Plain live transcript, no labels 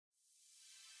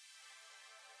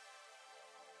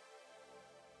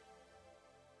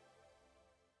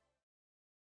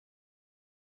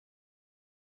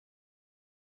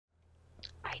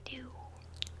I do.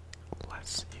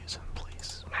 Let's use him,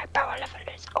 please. My power level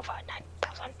is over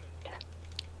 9,000.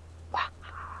 Wow.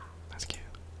 That's cute.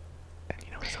 And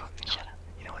you know what's Shut up.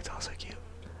 You know what's also cute?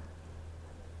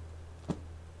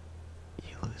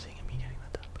 You losing and me getting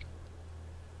the dub.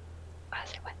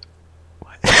 Say what?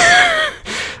 What?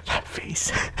 That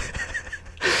face.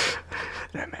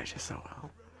 That matches so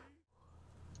well.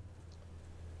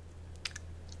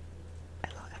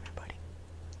 Hello, everybody.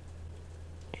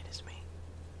 It is me,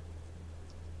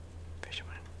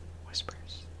 Fisherman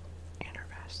Whispers, and our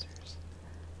Vasterz,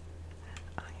 and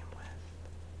I am with.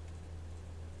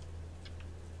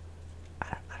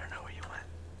 I don't know where you went.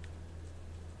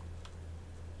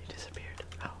 You disappeared.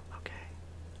 Oh, okay.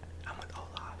 I'm with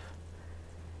Olaf,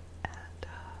 and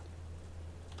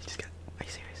you just got. Are you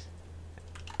serious?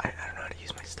 I don't know how to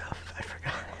use my stuff. I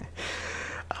forgot. Yeah.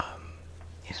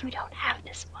 You don't have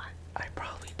this one. I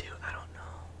probably do. I don't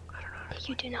know. I don't know how to.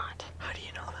 You do not. How do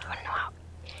you know that? You wanna know how?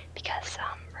 Because,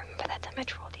 remember that time I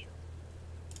trolled you?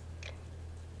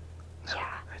 No,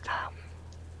 Yeah,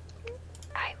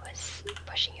 I was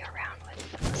pushing you around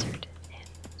with the blizzard, and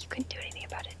you couldn't do anything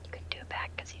about it. You couldn't do it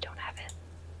back because you don't have it.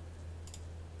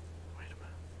 Wait a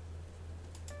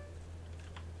minute.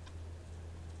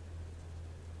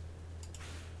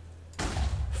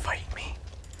 Fight me.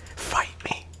 Fight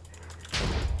me.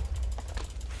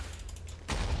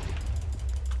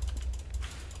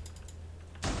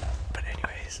 But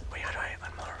anyways, wait, how do I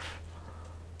unmorph?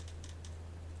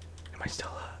 Am I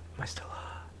still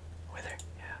with her?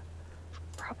 Yeah.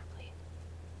 Probably.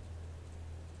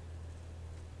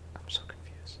 I'm so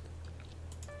confused.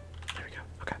 There we go.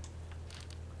 Okay.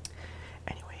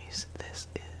 Anyways, this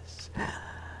is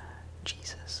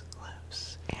Jesus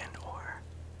Lives and or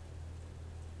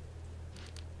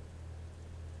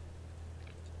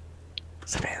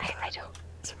Samantha. I don't.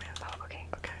 Samantha. Oh, okay.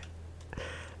 Okay.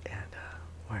 And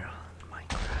we're on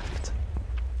Minecraft.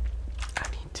 I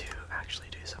need to actually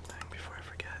do something before I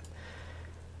forget.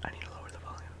 I need to lower the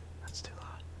volume. That's too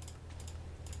loud.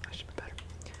 That should be better.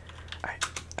 Alright,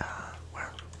 we're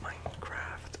on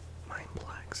Minecraft,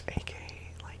 Mineplex,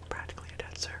 aka like practically a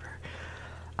dead server.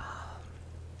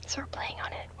 So we're playing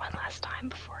on it one last time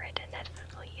before it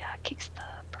inevitably kicks the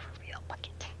proverbial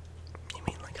bucket. You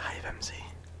mean like Hive MC?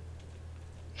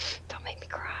 Don't make me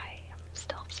cry. I'm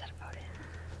still upset about it.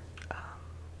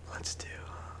 Let's do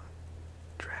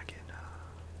Dragon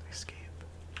Escape.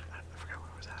 I forgot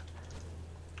what was that.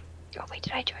 Oh wait,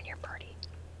 did I join your party?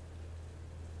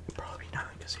 Probably not,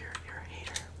 because you're a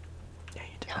hater. Yeah,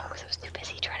 you did. No, because I was too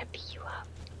busy trying to beat you up.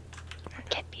 Or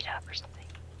get beat up or something.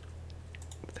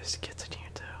 There's kits in here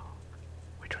too.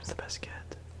 Which one's the best kit?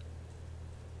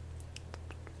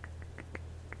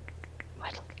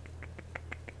 What?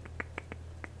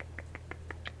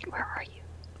 Where are you?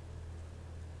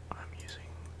 I'm using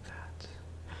that.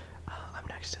 I'm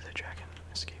next to the Dragon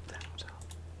Escape thing, so.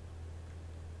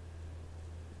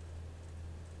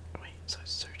 Wait, so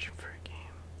it's searching for a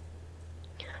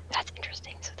game. That's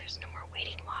interesting. So there's no more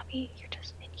waiting lobby. You're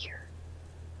just in here.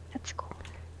 That's cool.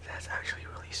 That's actually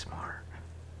really smart.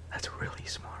 That's really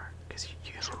smart, because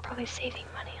you So we're probably saving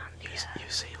money on the. you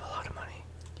save a lot of money.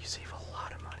 You save a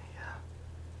lot of money, yeah.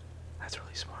 That's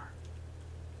really smart.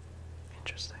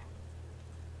 Interesting.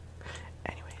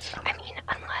 Anyways, I mean,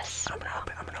 unless I'm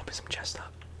gonna open some chests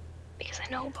up. because I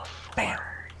know before. Bam!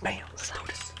 Bam! Let's do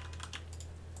this.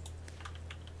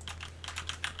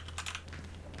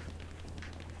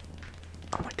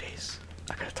 Oh my days.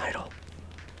 I got a title.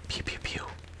 Pew pew pew.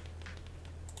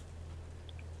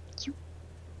 You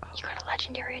got a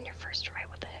legendary on your first try.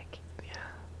 What the heck? Yeah,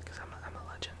 because I'm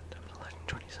a legend. I'm a legend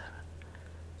 27.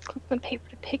 Click the paper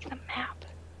to pick the map.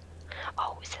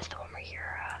 Oh, is this the one where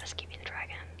you're escaping the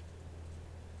dragon?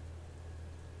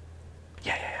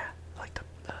 Yeah. Like the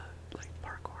like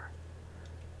parkour.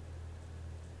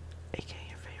 AK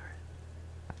your favorite.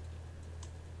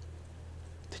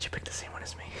 Did you pick the same one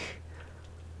as me?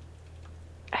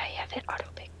 I have it auto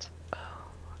picked. Oh,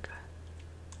 okay.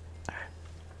 Alright.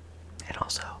 And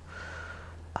also,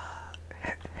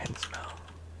 Hensmo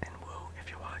and Woo, if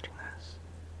you're watching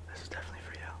this is definitely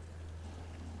for you.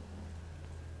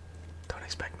 Don't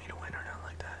expect me to win or nothing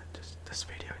like that. Just this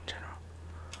video in general.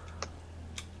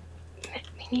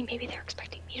 Maybe they're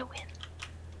expecting me to win.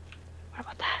 What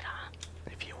about that, huh?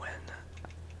 If you win,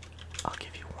 I'll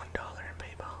give you $1 in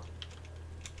PayPal.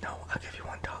 No, I'll give you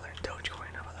 $1 in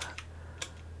Dogecoin. How about that?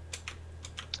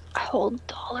 A whole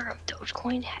dollar of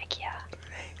Dogecoin? Heck yeah.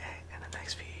 Hey, in the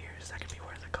next few years, that could be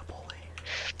worth a couple, like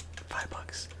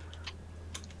 $5.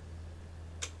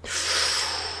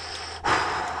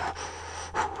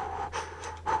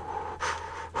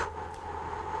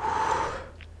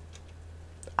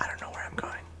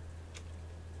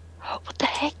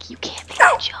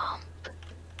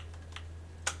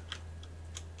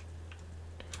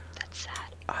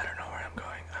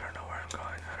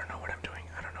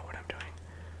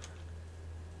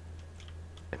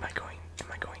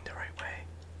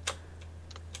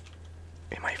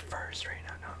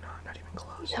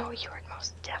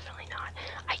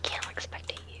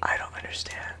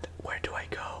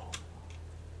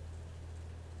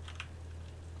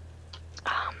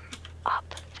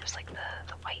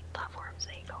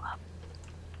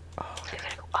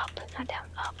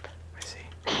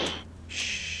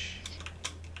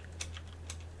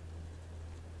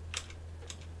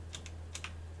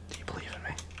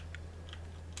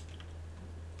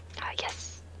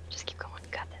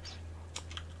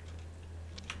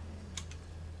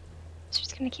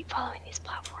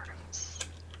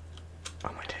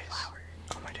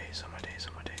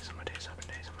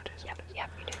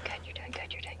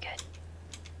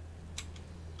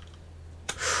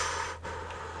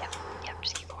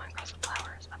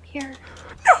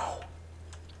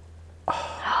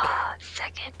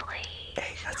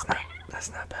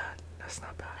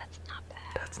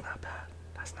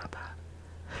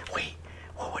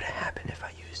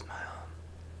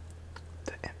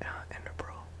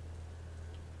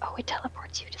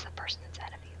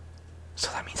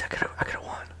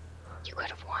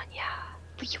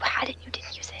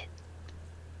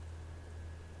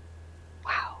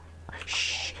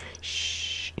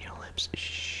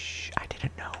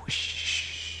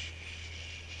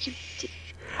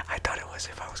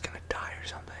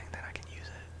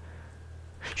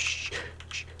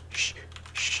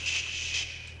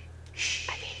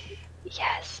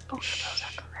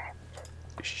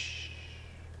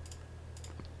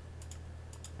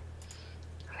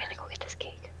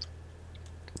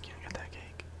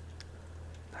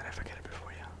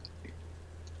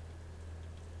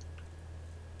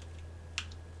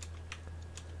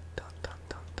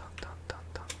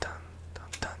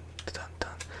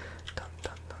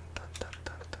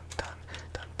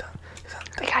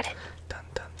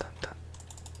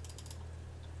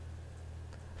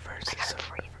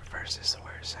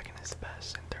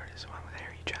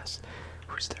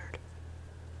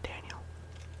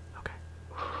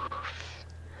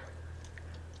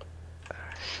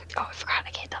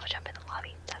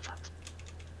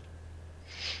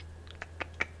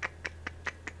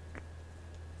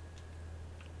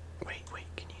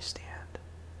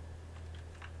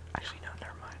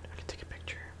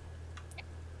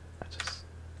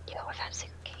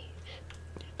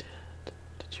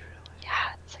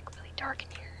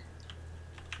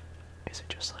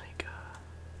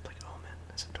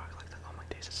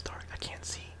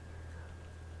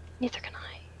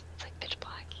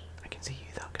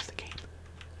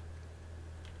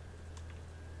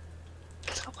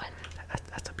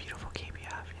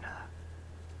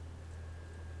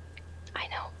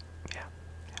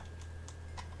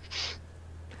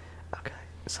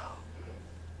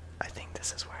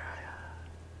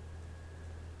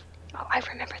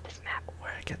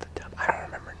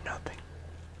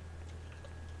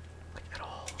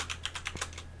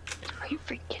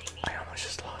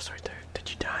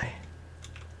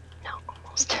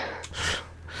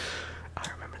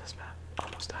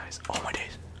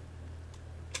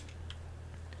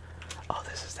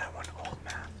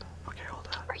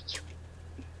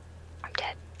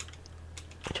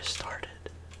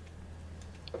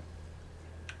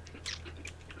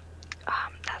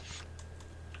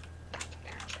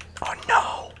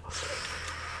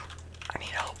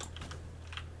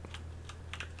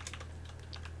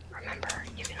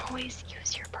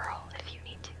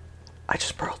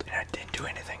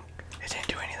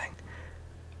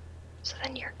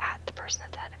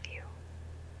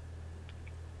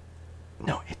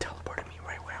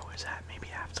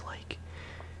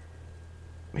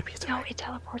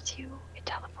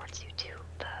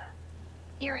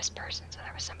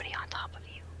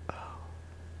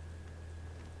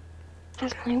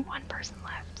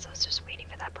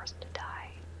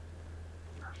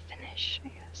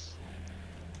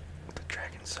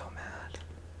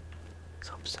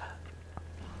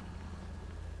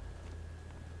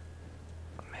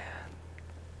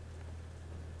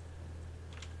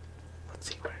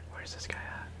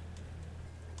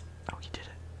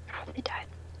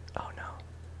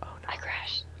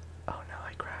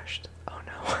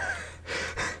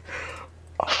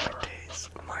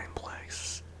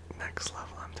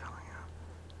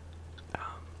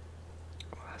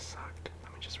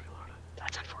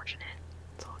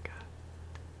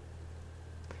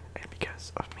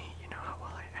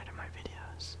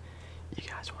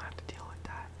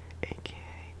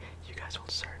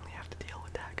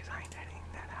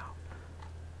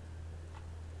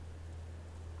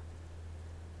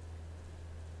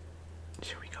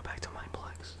 Should we go back to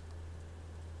Mineplex?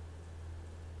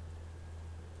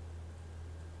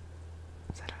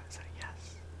 Is that a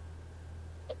yes?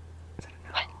 Is that a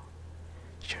no? What?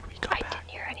 Should we go I back? didn't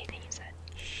hear anything you said.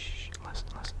 Shh, listen.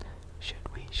 Should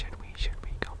we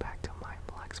go back to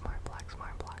Mineplex?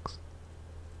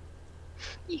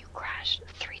 You crashed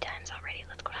 3 times already.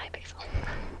 Let's go to Hypixel.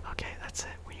 Okay, that's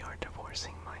it. We are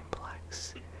divorcing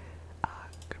Mineplex.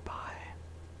 Goodbye.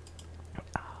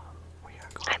 We are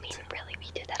going I mean, really,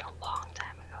 we did that a long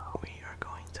time ago. We are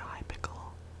going to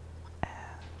Hypixel.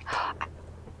 And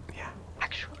yeah.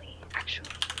 Actually,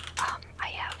 I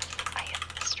have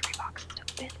mystery boxes to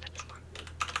open for this month.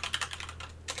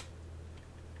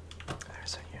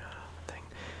 There's a thing.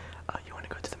 You want to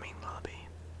go to the main lobby?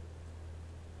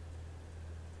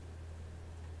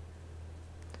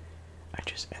 I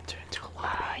just entered into a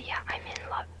lobby. Yeah, I'm in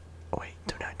love. Wait,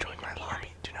 do not join my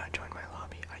lobby. Do not join my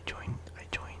lobby. I joined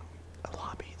a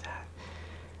lobby that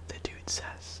the dude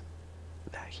says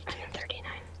that he gives. I'm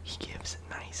 39. He gives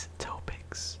nice toe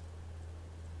pics.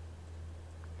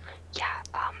 Yeah,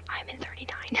 I'm in 39.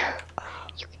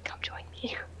 You can come join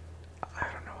me. I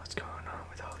don't know what's going on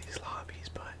with all these lobbies,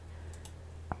 but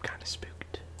I'm kind of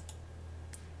spooked.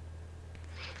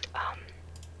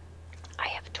 I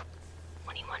have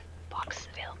 21 boxes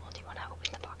available. Do you want to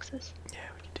open the boxes? Yeah,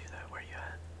 we can do that. Where you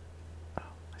at?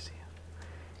 Oh, I see you.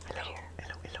 Hello, Right here.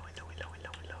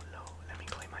 hello. Let me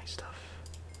claim my stuff.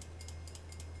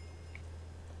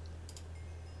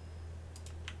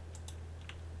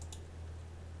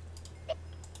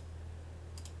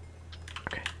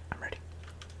 Okay, I'm ready.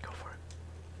 Go for it.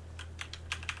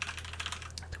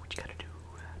 That's what you gotta do,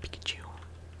 Pikachu.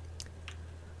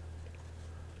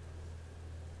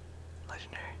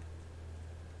 Legendary.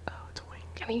 Oh, it's a wing.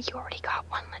 I mean, you already got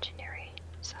 1 legendary,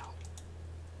 so.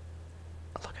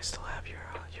 Look, I still have your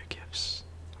gifts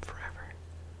forever.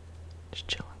 Just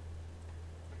chilling.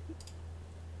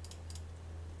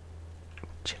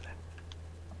 Chilling.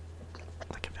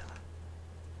 Like a villain.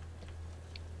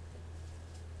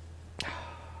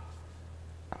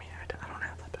 I mean, I don't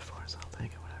have that before, so I'll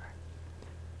take it, whatever.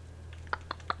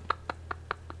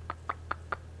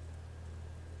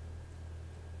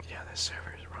 Yeah, this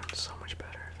server runs so much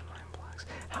better than Mineplex.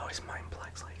 How is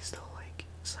Mineplex like still like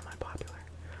semi-popular?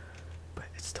 But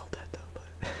it's still dead though,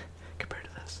 but compared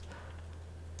to this.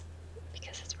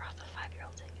 Because it's rough, a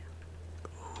 5-year-old takeout.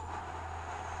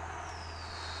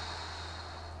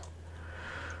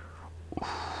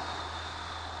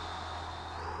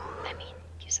 I mean,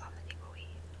 you saw the people we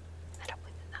met up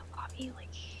with in that lobby,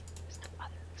 like, there's no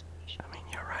other explanation. I mean,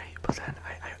 you're right, but then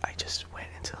I just went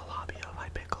into the lobby of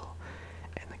Hypixel,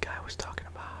 and the guy was talking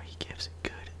about how he gives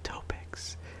good toe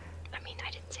pics. I mean,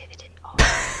 I didn't say they didn't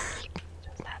always keep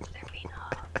just that, they're being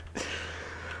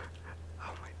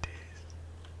Oh my days.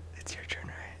 It's your turn,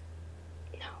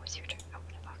 right? No, it's your turn.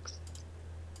 Open a box.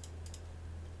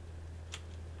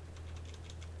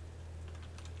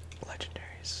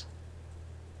 Legendaries.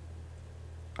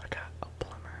 I got a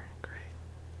plumber, great.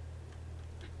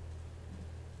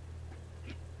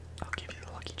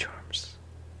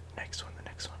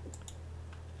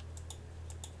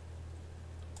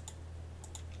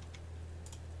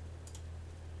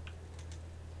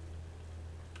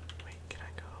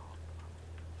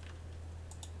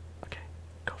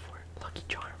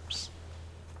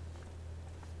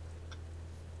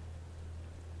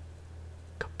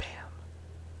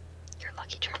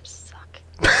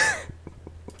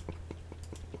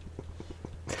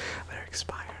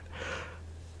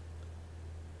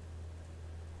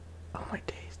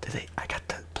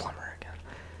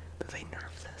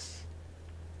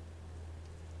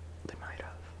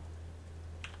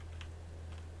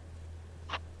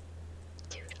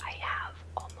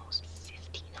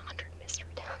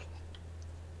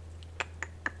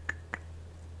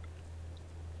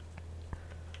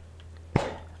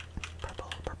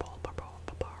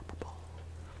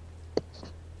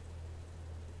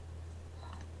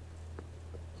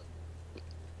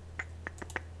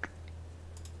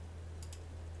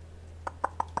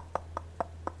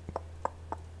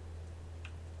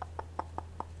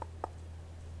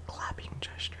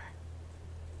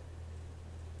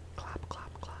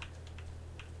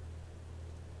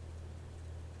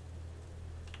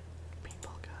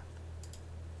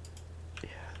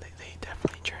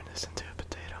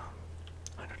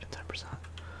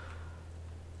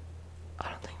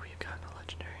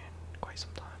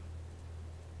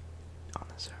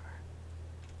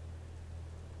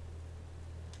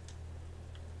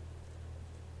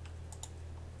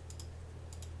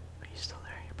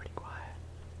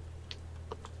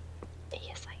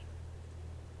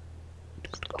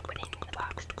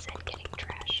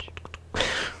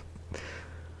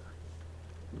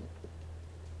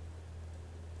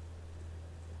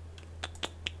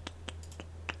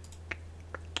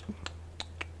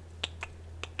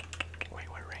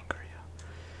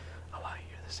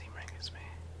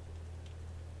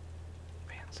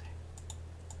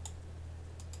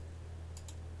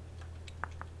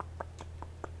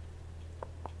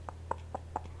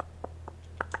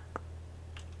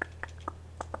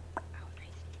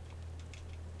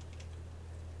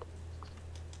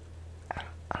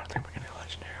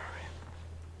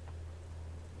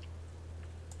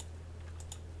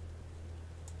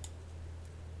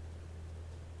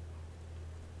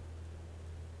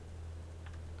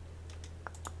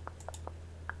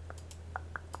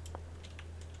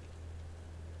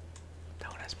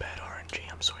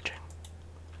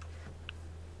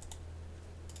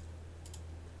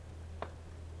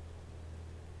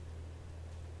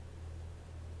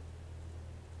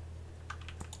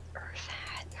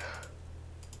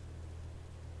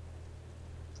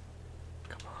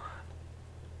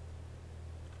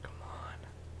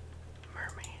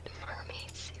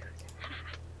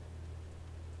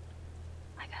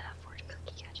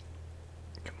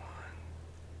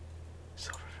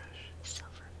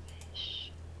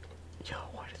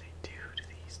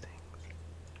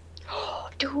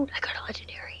 Dude, I got a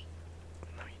legendary.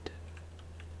 No, you didn't.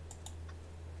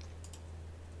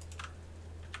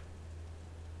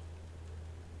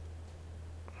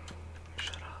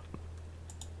 Shut up.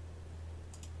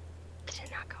 Did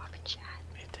it not go up in chat?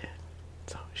 It did.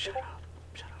 So, shut up.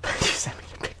 Shut up. You sent me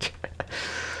the picture.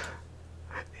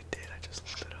 It did, I just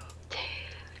looked it up. Dude,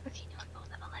 okay, no, both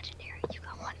of a legendary. You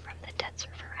got one from the dead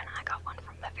server, and I got one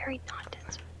from the very non-dead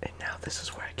server. And now this is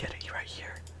where I get it, right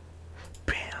here.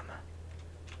 Bam!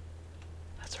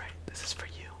 That's right, this is for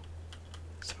you,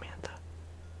 Samantha.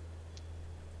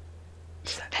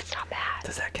 That's not bad.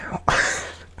 Does that count?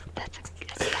 That's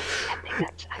epic.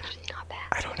 That's actually not bad.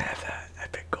 I don't have that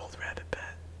epic gold rabbit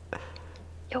pet.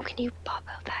 Yo, can you pop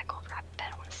out that gold rabbit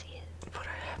pet? I want to see it. But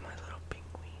I have my little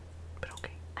penguin. But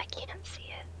okay. I can't see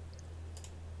it.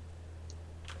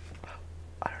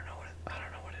 I don't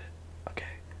know what it.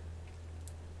 Okay.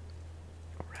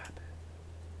 A rabbit.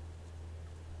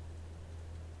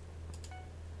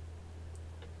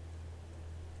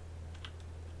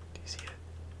 Do you see it?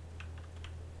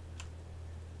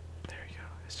 There you go.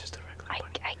 It's just a regular bunny.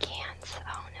 I can't.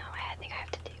 Oh no, I think I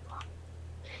have to do.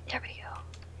 There we go.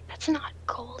 That's not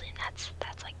golden. That's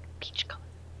like peach color.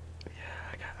 Yeah,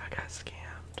 I got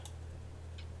scammed.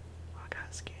 I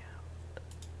got scammed.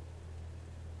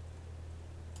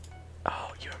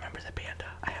 Oh, you remember the panda?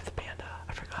 I have the panda.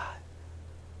 I forgot.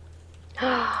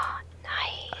 Ah, I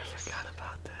nice. forgot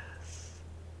about this.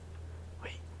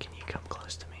 Wait, can you come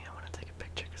close to me? I want to take a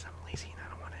picture because I'm lazy and I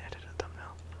don't want to edit a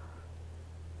thumbnail.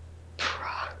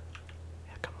 Bruh.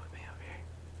 Yeah, come with me over here.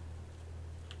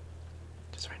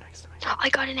 Just right next to me. Oh, I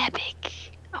got an epic.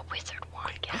 A wizard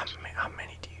one. Wait, how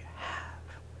many do you have?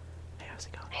 Hey, how's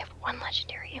it going? I have one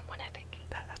legendary and one epic.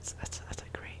 That's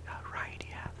a great ride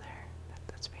you have there.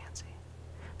 That's fancy.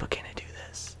 But can it do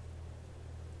this?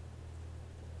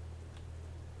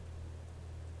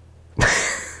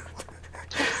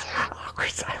 Awkward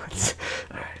silence.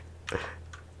 Alright.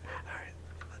 Alright,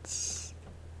 let's...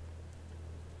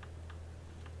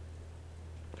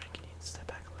 Can you step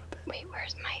back a little bit? Wait,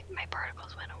 where's my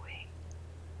particles went away?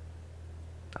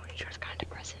 Oh, you're It's kind of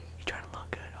depressing. trying to look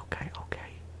good. Okay.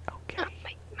 Oh,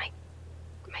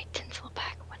 my tinsel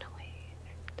pack went away.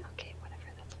 Okay, whatever,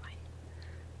 that's fine.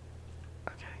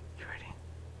 Okay, you ready?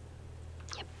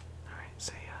 Yep. Alright,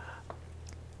 say,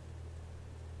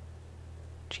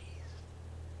 cheese.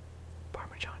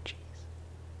 Parmesan cheese.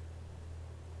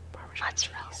 Parmesan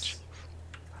Mozzarella cheese.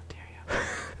 How dare you?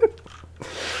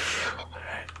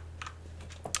 Alright.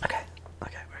 Okay,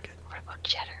 we're good. What about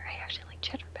cheddar? I actually like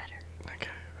cheddar better. Okay.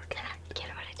 Get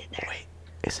what I did there. Wait,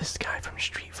 is this guy from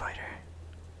Street Fighter?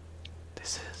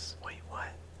 This is, wait, what?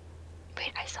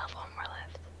 Wait, I still have one more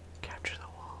left. Capture the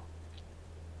wall.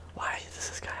 Why does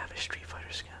this guy have a Street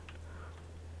Fighter skin?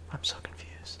 I'm so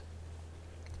confused.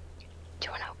 Do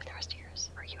you want to open the rest of yours?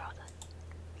 Or are you all done?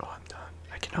 Oh, I'm done.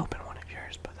 I can open one of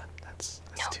yours, but that's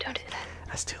No, too, don't do that.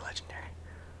 That's too legendary.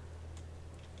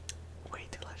 Way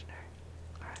too legendary.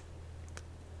 Alright.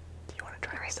 Do you want to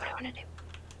try Alright, this what do out? I want to do?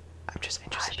 I'm just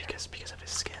interested sure. because of his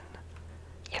skin.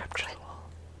 Yeah, Capture go the wall.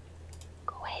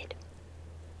 Go ahead.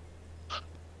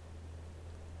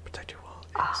 Protect your wall.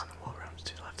 Yes, wall rooms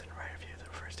to the left and right of you. The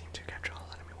first team to capture all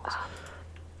enemy walls.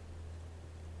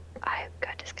 I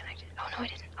got disconnected. Oh no, I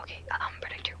didn't. Okay,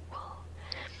 protect your wall.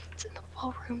 It's in the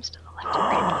wall rooms to the left and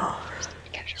right of you. First,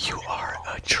 capture You all are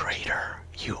enemy a traitor.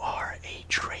 You are a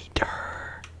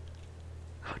traitor.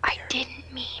 How I dare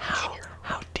didn't mean How? to.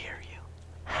 How dare you?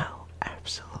 How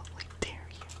absolutely dare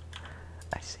you?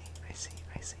 I see you. I see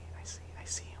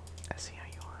how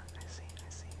you are. I see.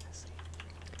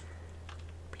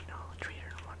 Being all a traitor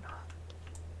and whatnot.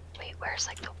 Wait, where's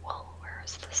like the wall?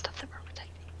 Where's the stuff that we're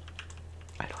protecting?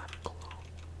 I don't have a clue.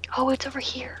 Oh, it's over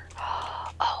here.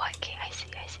 Oh, okay, I see.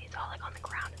 It's all like on the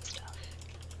ground and stuff.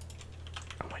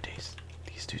 Oh my days.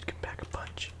 These dudes can pack a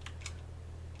punch.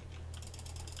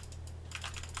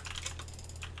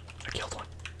 I killed one.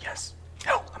 Yes.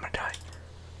 No, I'm gonna die.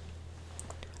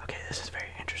 Okay, this is very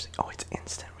interesting. Oh, it's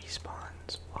instant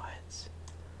respawns. What?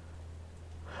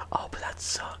 Oh, but that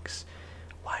sucks.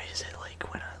 Why is it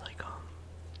like when I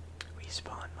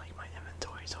respawn, like my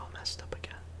inventory's all messed up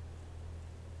again?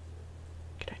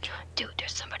 Can I check? Dude,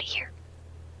 there's somebody here.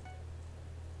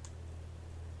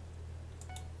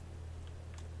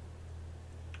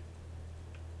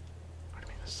 What do you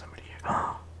mean there's somebody here?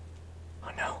 Oh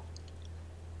no.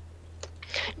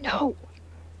 No!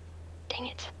 Dang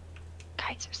it.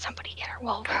 Guys, there's somebody in our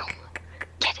wall room.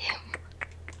 Get him.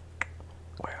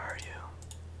 Where are you?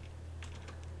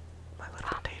 My little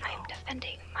potato. I'm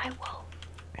defending my wall.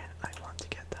 And I want to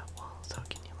get that wall, so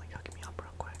can you hook me up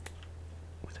real quick?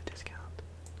 With a discount.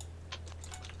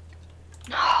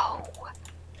 No!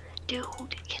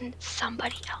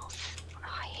 somebody else. Oh,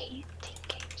 I hate team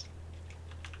games.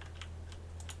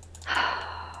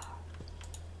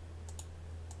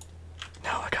 No,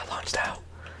 I got launched out.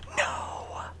 No!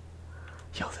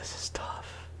 Yo, this is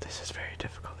tough. This is very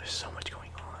difficult. There's so much going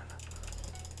on.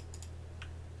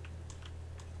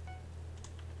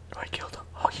 Oh, I killed him.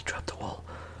 Oh, he dropped the wall.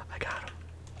 I got him.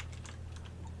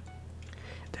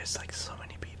 There's like so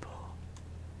many people.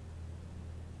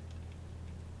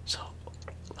 So,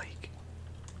 like...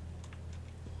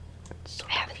 So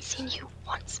I haven't seen you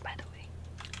once, by the way.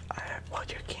 Well,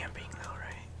 you're camping though,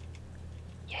 right?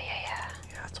 Yeah. Yeah,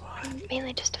 that's why. I'm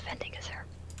mainly just defending because they're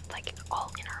like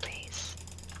all in our base.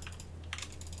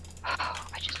 Oh,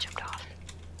 I just jumped off.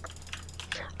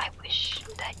 I wish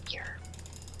that your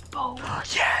bow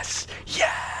was... Yes!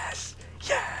 Yes!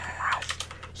 Yes!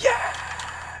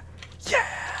 Yeah!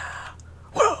 Yeah!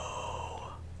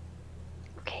 Whoa!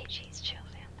 Okay, jeez, chill,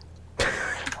 fam.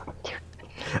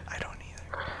 I don't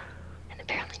either. And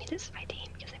apparently this is my team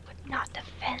because I would not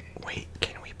defend. Wait,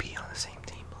 can we be on the same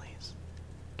team, please?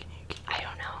 Can you? I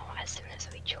don't know. As soon as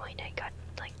we joined, I got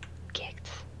like kicked.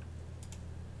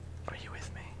 Are you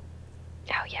with me?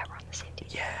 Oh yeah, we're on the same team.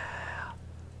 Yeah.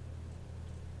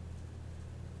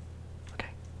 Okay.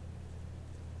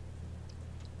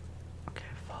 Okay,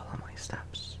 follow my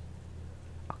steps.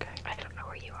 Okay. I don't know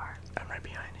where you are. I'm right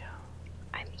behind you.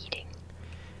 I'm eating.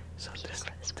 So Eating for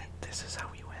this way. this is how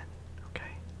we win.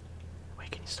 Okay.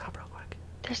 Wait, can you stop real quick?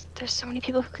 There's so many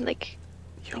people who can like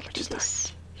Yo, do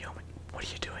this. Yo, what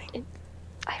are you doing?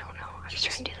 I don't know. I was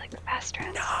trying to do like the fast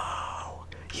strats. No,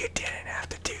 you didn't have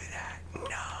to do that.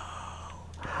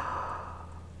 No.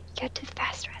 You gotta do the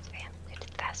fast strats, fam. You gotta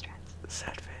do the fast strats.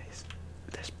 Sad face.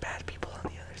 There's bad people on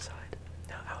the other side.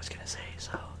 No, I was gonna say,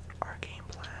 so our game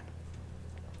plan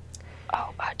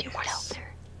Oh, do you want help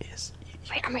there? is.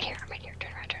 Wait, I'm right here.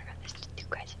 Turn around. There's two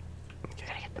guys. Okay,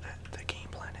 Gotta get the game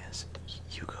plan is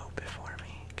you go before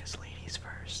me, because ladies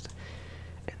first,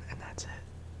 and that's it.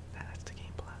 That's the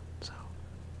game plan. So,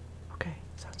 okay,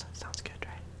 sounds good,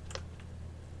 right?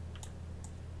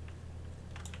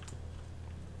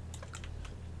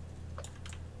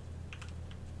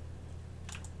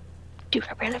 Dude,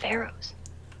 I ran out of arrows.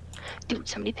 Dude,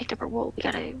 somebody picked up our wool. We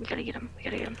gotta get him. We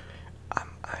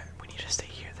need to stay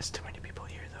here. There's too many people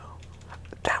here, though.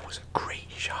 That was a great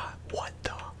shot. What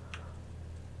the?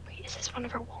 Wait, is this one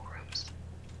of our wool rooms?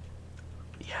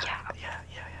 Yeah. Yeah.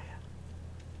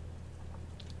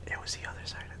 It was the other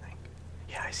side, I think.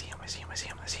 Yeah, I see him.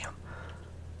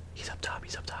 He's up top.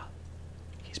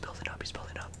 He's building up. He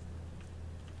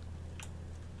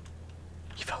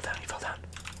fell down.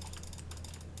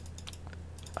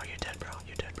 Oh, you're dead, bro.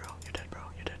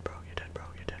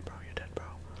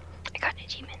 I got an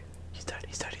achievement. He's dead.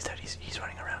 He's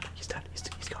running around. He's dead. He's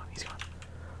gone.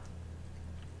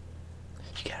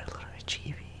 You got a little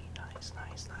achievement.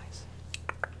 Nice.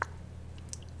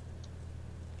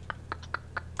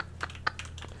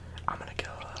 I'm gonna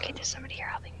go. Okay, there's somebody here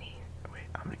helping me. Wait,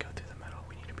 I'm gonna go through the middle.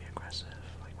 We need to be aggressive.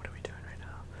 Like, what are we doing right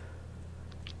now?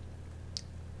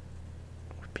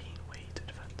 We're being way too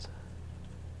defensive.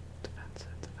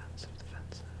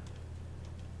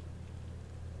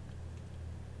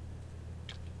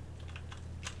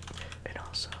 And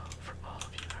also, for all of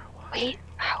you that are watching. Wait,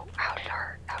 how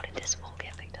did this wool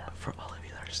get picked up? For all of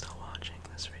you that are still watching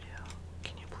this video,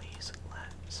 can you please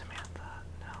let Samantha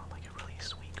know, like, a really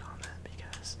sweet comment,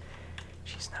 because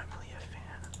she's not really a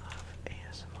fan of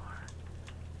ASMR,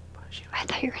 but she was... I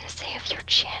thought you were gonna say of your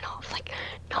channel. Like,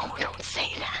 no, don't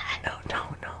say that.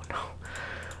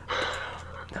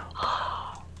 No.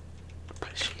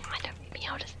 But she... I don't mean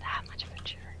how does that much of a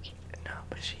jerk. No,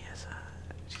 but she is,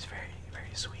 she's very,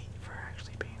 very sweet for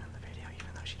actually being in the video, even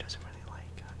though she doesn't really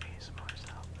like ASMR,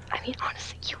 so... I mean,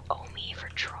 honestly, you owe me for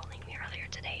trolling me earlier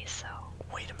today, so...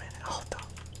 Wait a minute, hold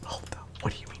up.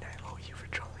 What do you mean I owe you for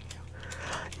trolling you?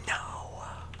 No!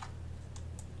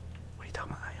 What are you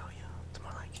talking about, I owe you? It's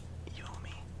more like, you owe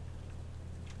me.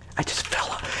 I just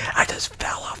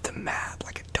fell off the map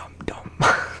like a dumb.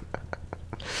 I'm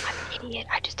an idiot.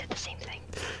 I just did the same thing.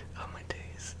 Oh my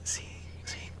days. See,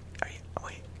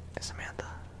 wait, Samantha?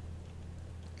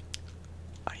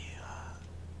 Are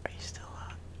you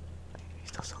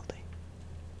still salty?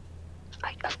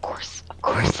 Of course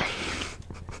I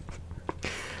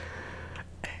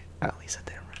Hey, at least I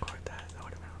didn't record that. That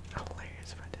would have been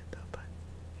hilarious if I did though, but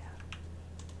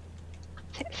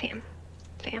yeah. Fam.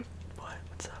 What?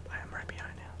 What's up? I am right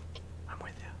behind you. I'm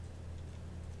with you.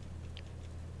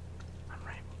 I'm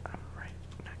right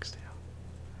next to you.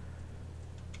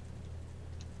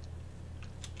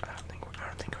 I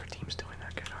don't think our team's doing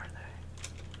that good, are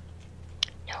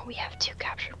they? No, we have 2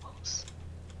 captured wolves.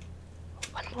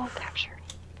 1 wool captured.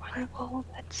 on a wall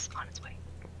that's on its way.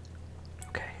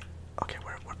 Okay. Okay,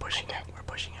 we're pushing in. We're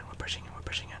pushing in. We're pushing in. We're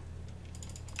pushing in.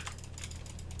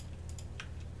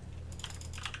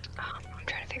 I'm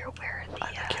trying to figure out where the.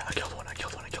 I killed one. I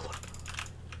killed one. I killed one.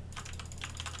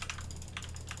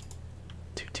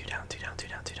 Two down. Two down. Two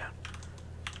down. Two down.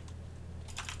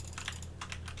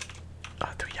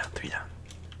 Three down. Three down.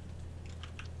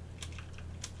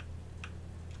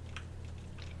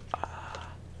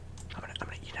 I'm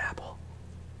gonna eat an apple.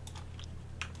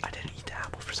 I didn't eat the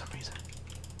apple for some reason.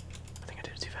 I think I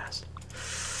did it too fast.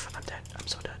 I'm dead. I'm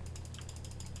so dead.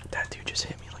 That dude just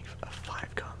hit me like a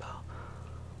 5 combo.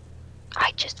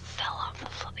 I just fell off the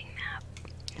flipping map.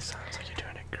 It sounds like you're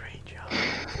doing a great job.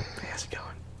 Hey, how's it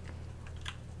going?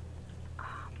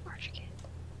 Archer kid.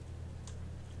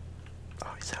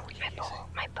 Oh, is that what you're using?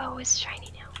 My bow is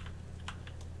shiny now.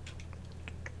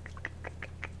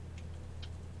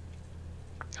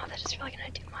 Oh, that isn't really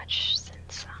gonna do much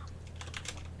since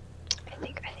I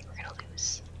think we're gonna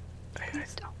lose.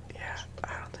 Yeah,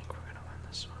 I don't think we're gonna win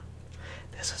this one.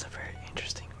 This is a very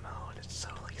interesting mode. It's so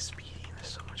like speedy and there's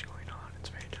so much going on. It's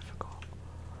very difficult.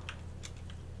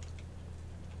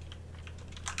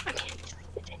 I mean,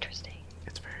 it's interesting.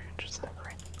 It's very interesting.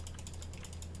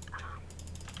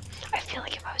 I feel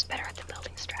like if I was better at the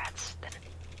building strats, then it'd be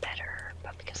better.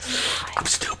 But because I'm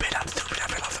stupid. I'm stupid. I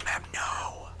fell off the map.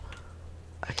 No.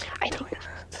 I think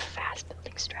the fast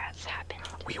building strats happen.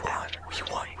 We won. We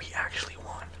won. We actually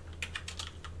won.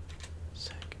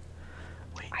 Sick.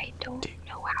 Wait. I don't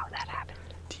know how that happened.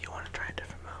 Do you want to try a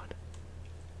different mode?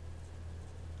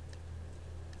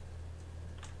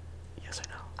 Yes or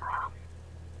no?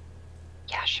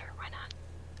 Yeah, sure. Why not?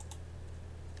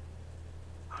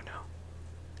 Oh no.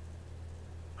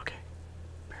 Okay.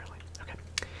 Barely. Okay.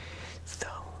 So.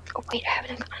 Oh wait, I have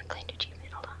an unclaimed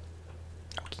achievement. Hold on.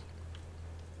 Okay.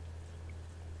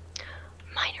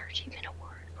 Minor achievement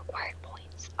award. Required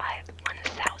points. I have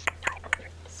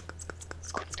 1,900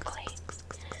 points to claim.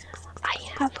 I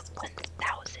have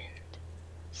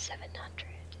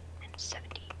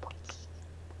 1,770 points.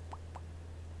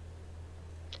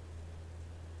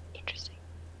 Interesting.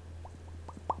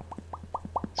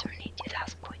 So we need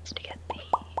 2,000 points to get the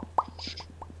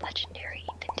legendary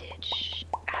vintage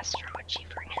Astro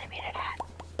Achiever animated hat.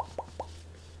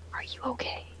 Are you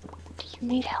okay? Do you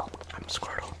need help? I'm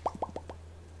Squirtle.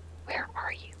 Where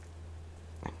are you?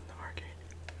 In the arcade.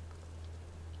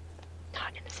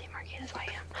 Not in the same arcade as I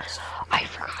am. I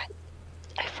forgot.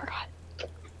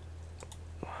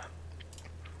 What?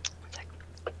 One sec.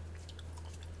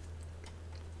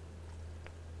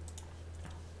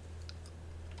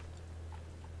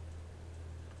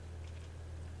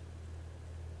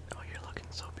 Oh, you're looking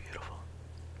so beautiful.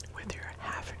 With your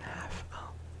half and half. Oh.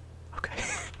 Okay.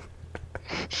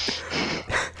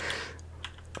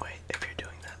 Wait, if you're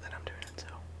doing that, then I'm doing it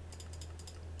too.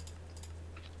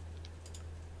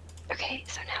 Okay,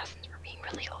 so now since we're being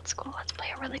really old school, let's play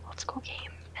a really old school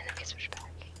game and then we switch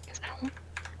back. Because I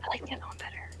like the other one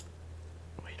better.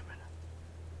 Wait a minute.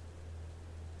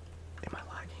 Am I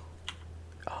lagging?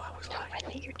 Oh, I was No, lagging. I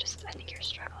think you're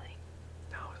struggling.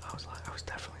 No, I was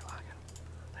definitely lagging.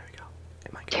 There we go.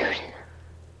 Am I Dude, good?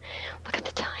 look at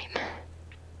the time.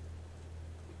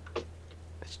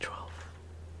 It's 12.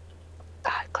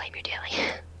 God, claim your daily.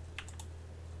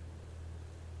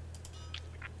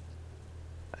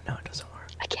 No, it doesn't work.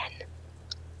 Again.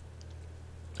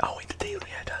 Oh, wait, the daily,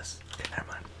 yeah, it does. Okay, never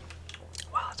mind.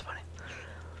 Wow, that's funny.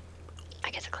 I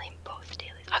get to claim both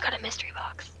dailies. I got a mystery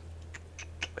box.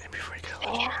 Wait, before you go.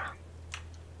 Yeah.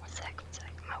 One sec.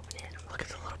 I'm opening it. Look at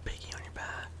the little piggy on your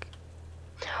back.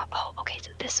 Oh, okay,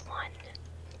 so this one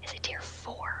is a tier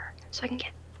 4. So I can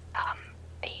get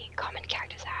a common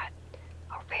cactus hat,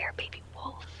 a rare baby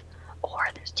wolf, or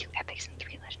there's 2 epics and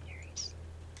 3 legendaries.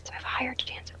 So I have a higher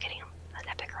chance of getting an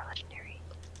epic or a legendary.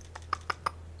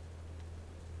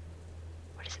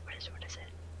 What is it?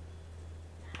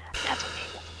 That's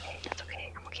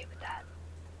okay. I'm okay with that.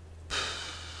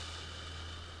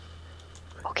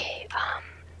 Okay,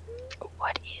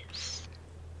 what is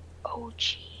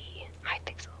OG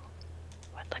Hypixel?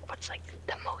 What's like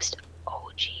the most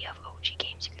OG of OG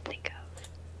games you could think of?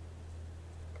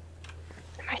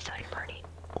 Am I still your party?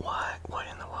 What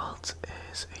in the world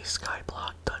is a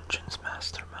Skyblock Dungeons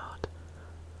Master mode?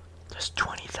 There's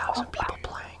 20,000 people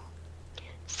playing.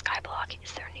 Skyblock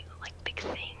is their new big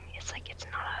thing. It's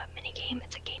not a mini game,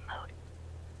 it's a game mode.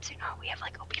 So we have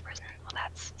OP Prison. Well,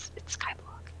 it's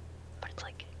Skyblock, but it's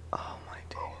Oh my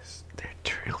days, they're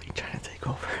truly trying to take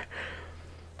over.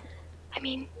 I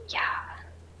mean, yeah.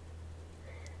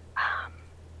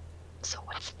 So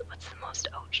what's the most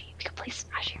OG? We could play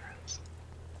Smash Heroes.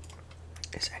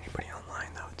 Is anybody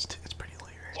online though? It's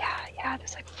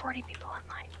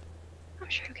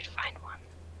sure you could find one.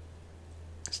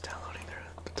 It's downloading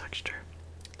the texture.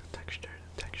 The texture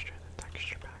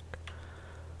pack.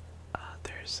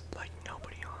 There's like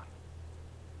nobody on.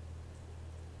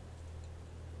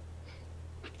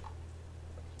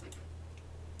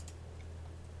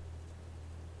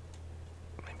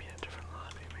 Maybe a different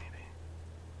lobby, maybe.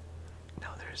 No,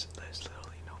 there's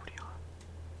literally nobody on.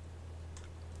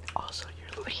 Also,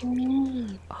 you're What do you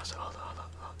mean? Also, hold on.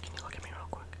 Can you look at me real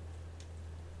quick?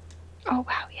 Oh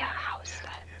wow, yeah, how is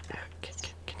that? Yeah,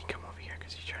 can you come over here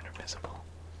because you turned invisible?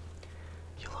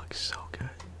 You look so good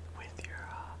with your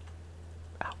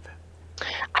outfit.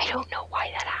 I don't know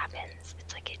why that happens.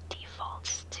 It's like it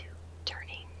defaults to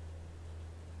turning.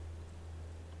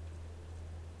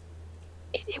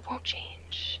 It won't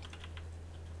change.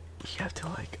 You have to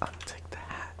like untick the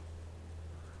hat.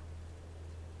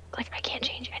 Like I can't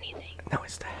change anything. No,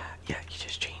 it's the hat. Yeah, you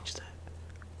just changed it.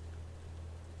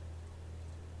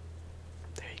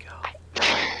 There you go.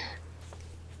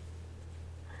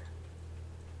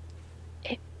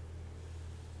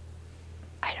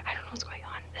 I don't know what's going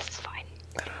on. This is fine.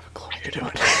 I don't have a clue what you're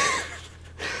doing.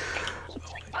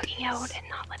 It's like bugging out and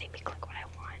not letting me click what I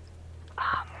want.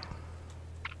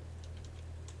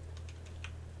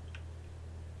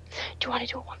 Do you want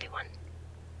to do a 1v1?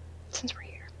 Since we're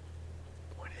here.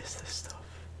 What is this stuff?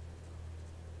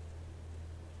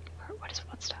 Or what is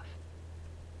what stuff?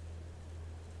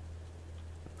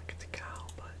 Look at the cow,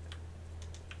 but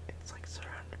it's like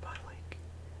surrounded by like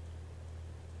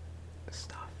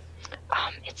stuff.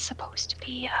 It's supposed to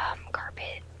be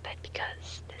carpet, but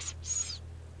because this is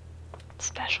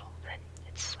special, then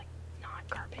it's like not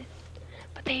carpet.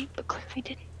 But they clearly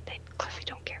didn't. They clearly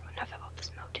don't care enough about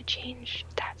this mode to change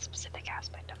that specific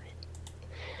aspect of it.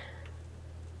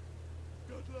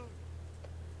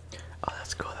 Oh,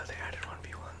 that's cool that they added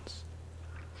 1v1s.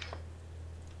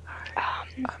 Alright,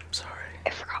 I'm sorry. I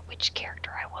forgot which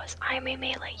character I was. I'm a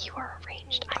melee. You are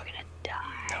ranged. I'm gonna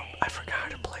die. No, I forgot how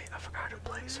to play.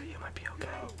 So you might be okay.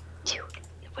 Dude,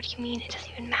 what do you mean? It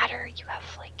doesn't even matter. You have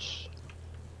like,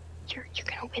 you're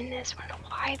gonna win this. Wanna know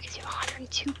why? Because you have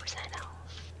 102%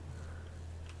 health.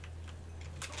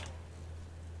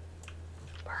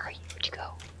 Where are you? Where'd you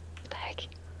go? What the heck?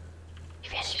 You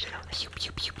vanished. Oh, Pew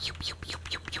pew pew pew pew pew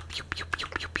pew pew pew pew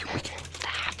pew pew pew.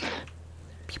 that.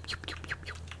 Pew pew pew pew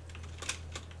pew.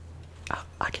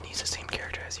 I can use the same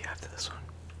character as you after this one.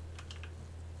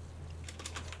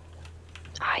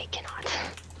 I cannot.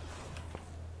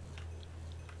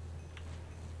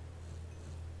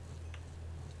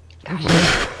 Gosh.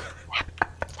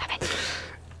 Stop it.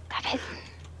 Stop it.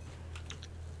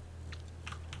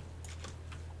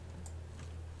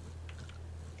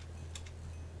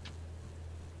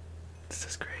 This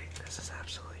is great. This is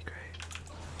absolutely great.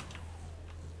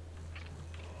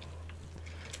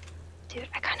 Dude,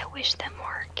 I kind of wish that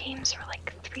more games were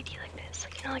like 3D like this.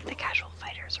 Like, you know, like the casual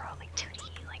fighters are all like 2D,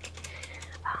 like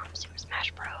Super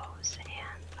Smash Bros.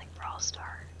 And like Brawl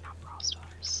Stars. Not Brawl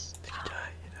Stars. Did you die?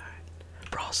 You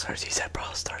died. Brawl Stars. You said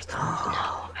Brawl Stars. No,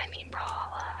 I mean Brawl.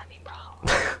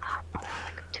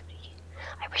 Like 2D.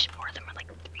 I wish more of them were like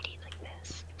 3D like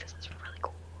this. This is really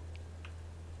cool.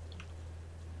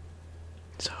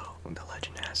 So, the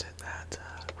legend has it that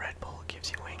Red Bull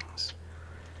gives you wings.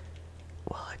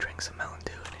 Well, I drank some Mountain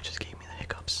Dew and it just gave me the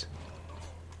hiccups.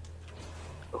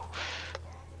 Oof.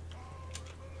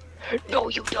 No,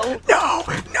 you don't. No!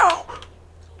 No!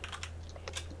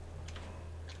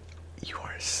 You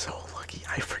are so lucky.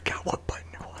 I forgot what button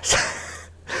it was.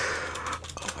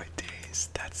 Oh my days.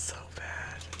 That's so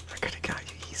bad. I could have got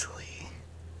you easily.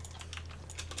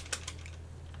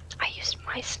 I used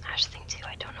my smash thing too.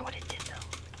 I don't know what it did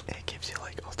though. It gives you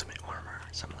like ultimate armor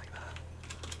or something like that.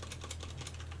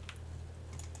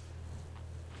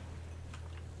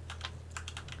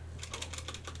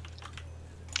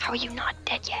 How are you not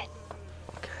dead yet?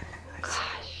 Okay.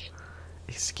 Gosh.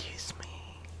 Excuse me.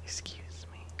 Excuse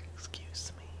me.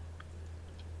 Excuse me.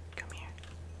 Come here.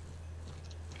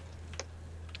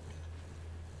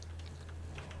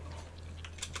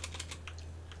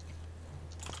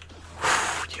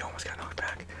 You almost got knocked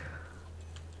back.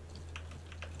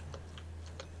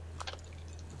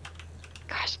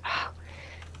 Gosh. Oh.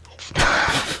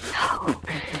 Stop. No.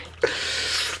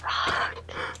 Stop.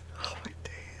 Oh my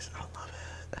days. I love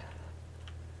it.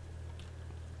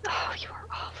 Oh, you are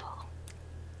awful.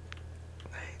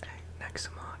 Hey,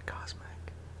 Nexamon Cosmic.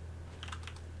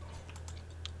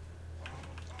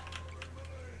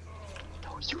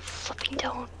 No, you flipping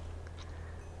don't.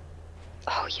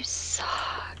 Oh, you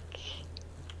suck.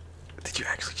 Did you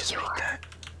actually just You make are. that?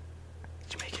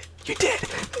 Did you make it? You did!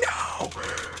 No!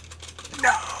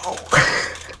 No!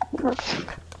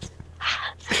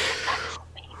 That is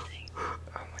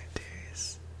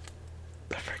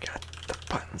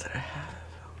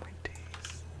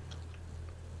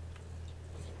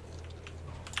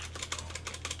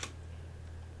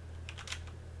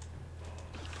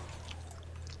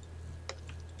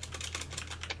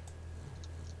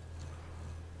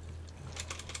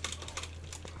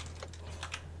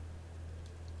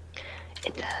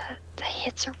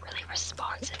hits are really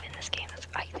responsive in this game.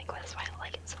 I think that's why I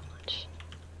like it so much.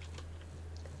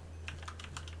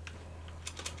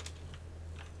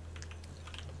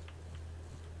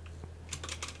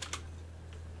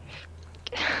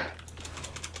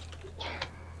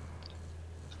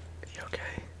 You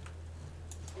okay?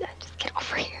 Just get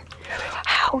over here.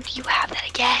 How do you have that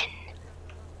again?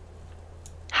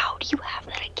 How do you have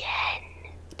that again?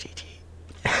 GG.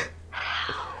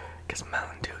 How? Because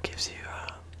Mountain Dew gives you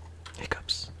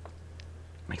hiccups.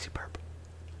 Makes you burp.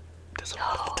 Does a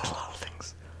lot of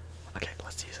things. Okay,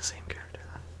 let's use the same character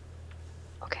then.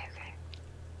 Okay.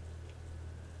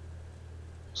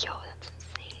 Yo, that's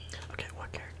insane. Okay,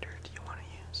 what character do you want to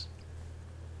use?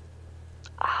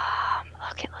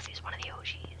 Okay, let's use one of the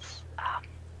OGs.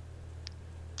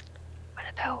 What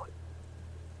about,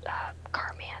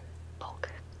 Carman Bulk?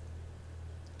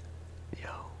 Yo,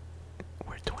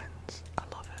 we're twins. I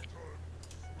love it.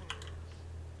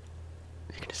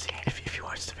 You're gonna see, if you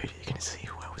watch the video, you're gonna see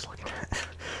who I was looking at.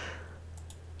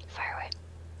 Fire away.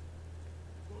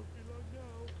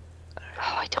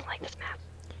 Oh, I don't like this map.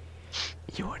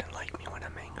 You wouldn't like me when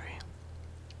I'm angry.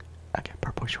 Okay,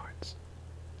 purple shorts.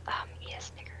 He has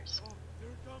Snickers.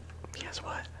 He has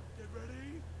what?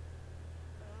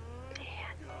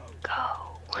 And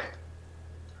go.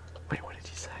 Wait, what did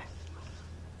you say?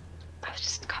 I was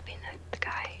just copying the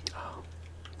guy. Oh.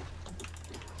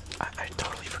 I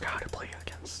totally forgot how to play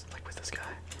against, like, with this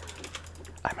guy.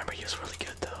 I remember he was really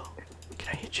good, though. Can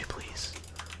I hit you, please?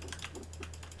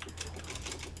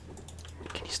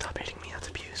 Can you stop hitting me? That's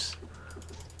abuse.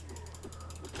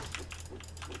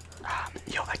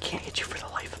 Yo, I can't hit you for the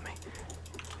life of me.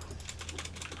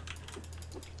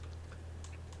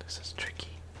 This is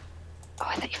tricky. Oh,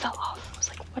 I thought you fell off. I was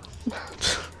like, what?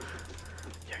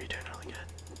 Yeah, you're doing really good.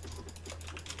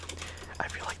 I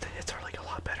feel like the hits are like a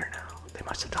lot better now. They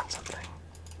must have done something.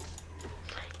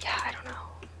 Yeah, I don't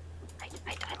know. I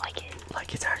like it.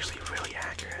 Like, it's actually really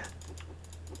accurate.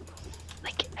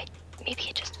 Like, maybe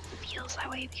it just feels that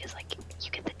way because, like,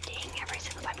 you get the ding every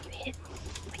single time you hit.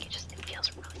 Like, it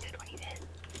feels really good when you hit.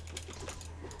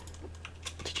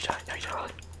 Did you die? No, you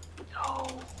didn't.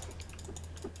 No.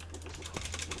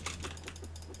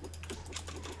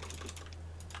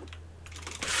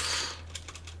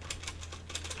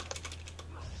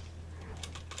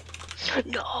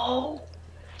 No!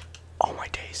 Oh my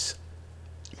days.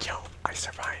 Yo, I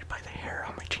survived by the hair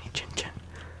on my chinny chin chin.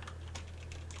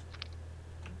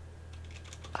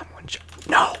 I'm one shot.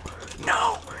 No!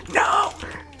 No! No!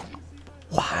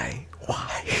 Why?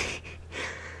 Why?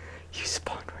 You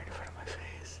spawned right in front of my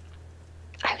face.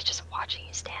 I was just watching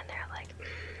you stand there like,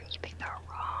 you picked the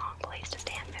wrong place to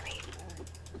stand, Billy.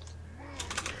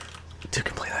 Two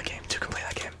can play that game. Two can play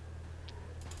that game.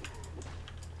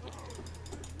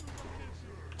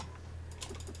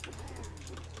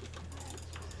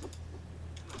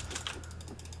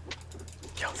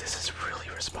 Yo, this is really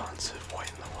responsive. What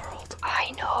in the world?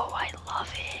 I know, I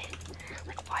love it.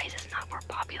 Like, why is this not more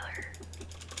popular?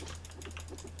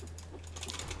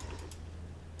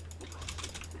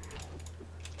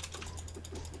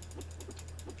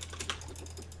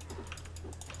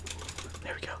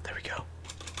 There we go, there we go.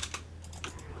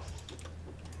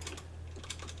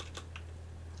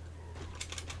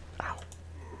 Ow.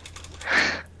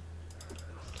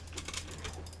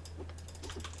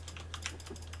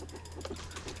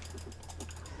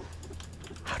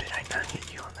 How did I not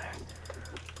hit you on there?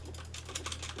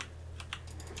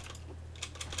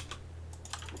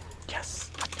 Yes.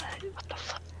 What the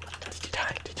fuck? Did you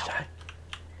die? Did you die?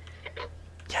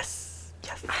 Yes.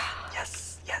 Yes.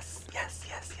 Yes. Yes. Yes.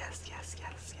 Yes. Yes. Yes.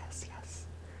 Yes. Yes. Yes.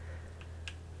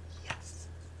 Yes.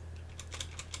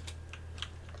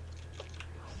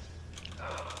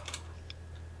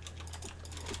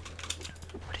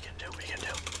 What are you gonna do? What are you gonna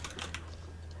do?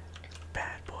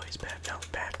 Bad boys, bad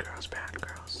girls, bad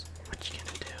girls. What you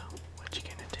gonna do? What you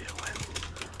gonna do when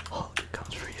Hulk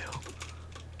comes for you?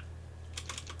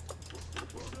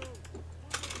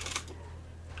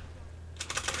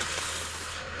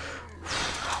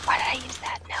 Why did I use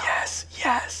that? No. Yes,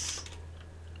 yes.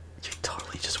 You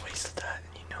totally just wasted that,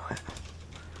 and you know it.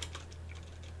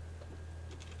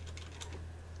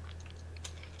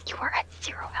 You are at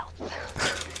 0 health.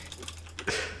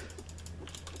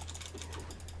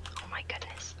 Oh my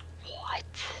goodness. What?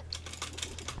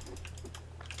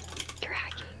 You're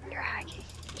hacking. You're hacking.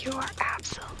 You are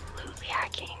absolutely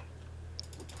hacking.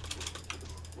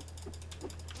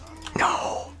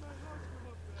 No!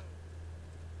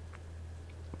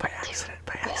 By accident,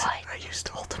 by accident. What? I used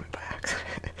ultimate by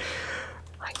accident.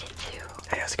 I did too.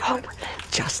 Hey, how's it Oh, going?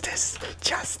 Justice!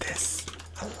 Justice!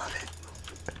 I love it.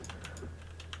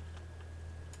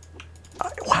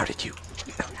 did you?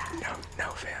 No,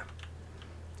 fam.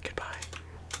 Goodbye.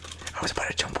 I was about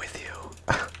to jump with you.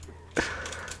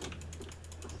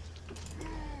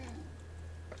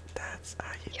 That's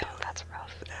how you do it. That's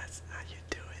rough. That's how you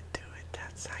do it. Do it.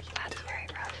 That's how you do it. That's very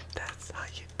rough. That's how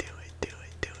you do it. Do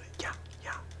it. Do it. Yeah.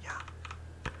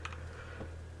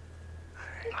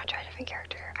 Alright. I want to try a different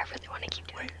character. I really want to keep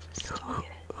doing this. This is all good.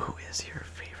 Who is your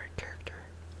favorite character?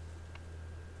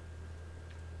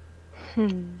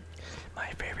 My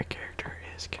favorite character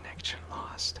is Connection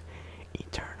Lost,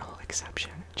 Eternal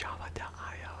Exception,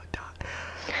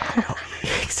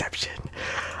 𝐵𝓊𝓈𝒾𝓃𝓃𝓾𝓈 exception.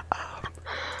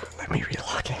 Let me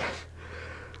relog it.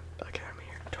 Okay, I'm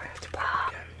here. Do I have to put it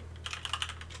again?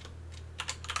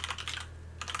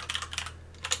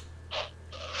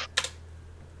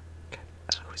 Okay,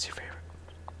 who's your favorite?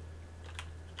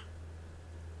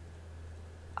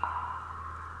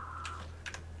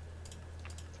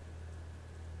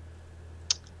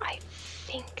 I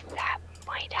think that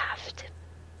might have to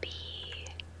be.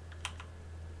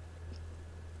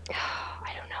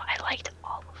 I don't know. I liked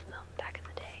all of them back in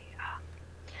the day.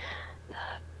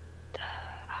 The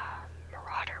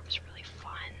Marauder was really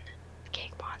fun. The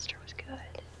Cake Monster was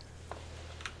good.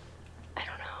 I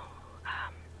don't know.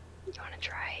 You want to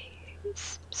try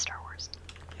Star Wars?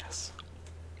 Yes.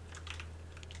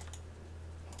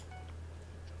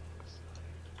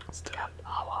 Let's do The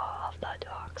power of the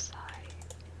dark side.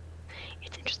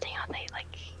 It's interesting how they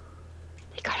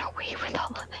got away with all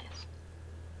of this.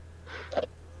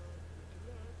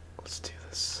 Let's do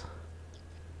this.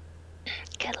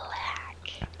 Good luck.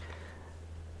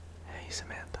 Hey,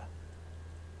 Samantha.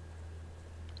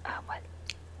 What?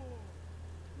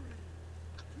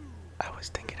 I was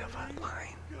thinking of a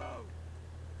line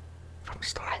from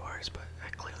Star Wars, but I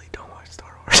clearly don't watch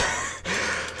Star Wars.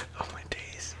 Oh my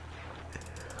days.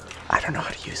 I don't know how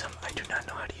to use him. I do not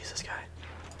know how to use this guy.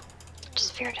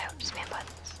 Just figure it out. Spam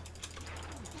buttons.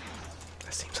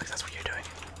 That seems like that's what you're doing.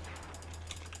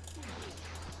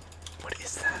 What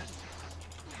is that?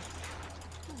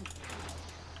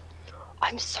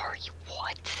 I'm sorry,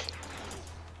 what?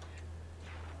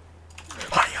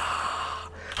 Hiya!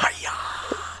 Hiya!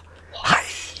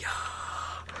 Hiya!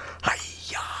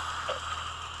 Hiya!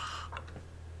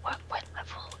 What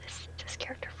level is this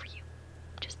character for you?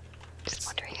 Just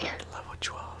wondering. Level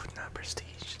 12, not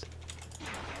prestige.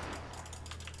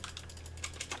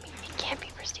 I mean, it can't be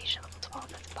prestige level 12,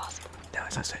 that's impossible. No,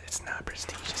 as I said, it's not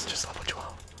prestige, it's just level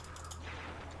 12.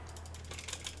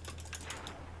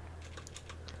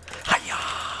 Hiya!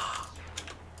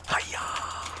 Hiya!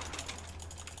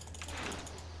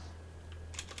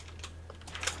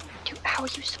 Dude, how are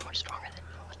you so much stronger than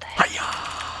me? What the heck? Hiya!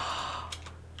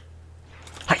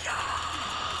 Hiya!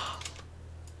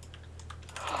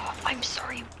 I'm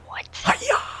sorry, what?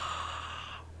 Hiya!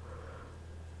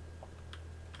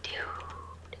 Dude.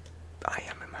 I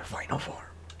am in my final form.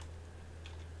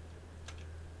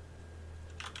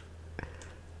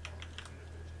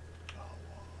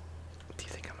 Do you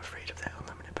think I'm afraid of that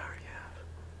unlimited power you have?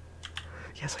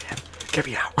 Yes, I am. Get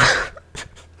me out.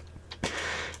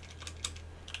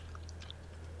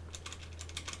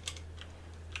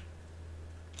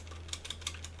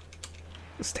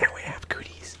 Stay away, I have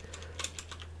cooties.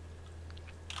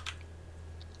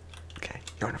 Okay,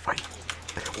 you wanna fight?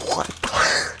 What?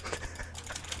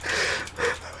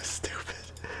 That was stupid.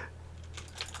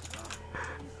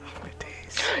 Oh my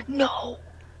days. No!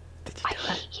 Did you I do it?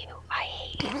 hate you. I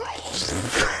hate you. I hate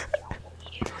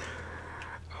you.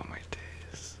 Oh my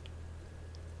days.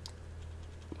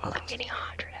 Well, I'm getting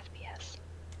 100 FPS.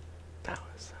 that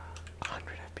was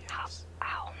 100 FPS.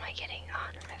 How am I getting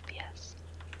 100 FPS?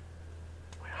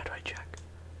 Wait, how do I check?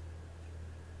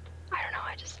 I don't know,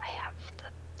 I have the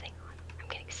thing on. I'm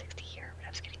getting 60 here, but I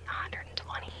was getting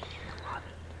 120 in the lobby.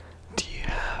 Do you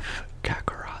have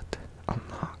Kakarot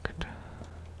unlocked?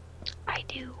 I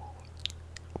do.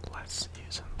 Let's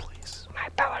use him, please. My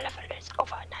power level is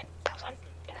over 9,000.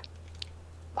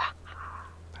 Wow.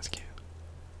 That's cute.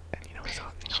 And you know what's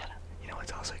also, Shut up. you know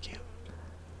what's also cute?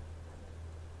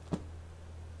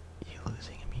 You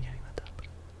losing and me getting the dub.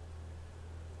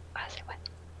 Say what?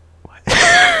 What?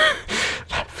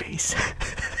 That face.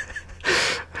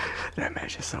 That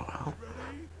matches so well.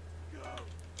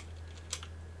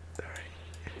 Alright.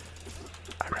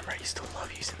 I remember I used to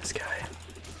love using this guy.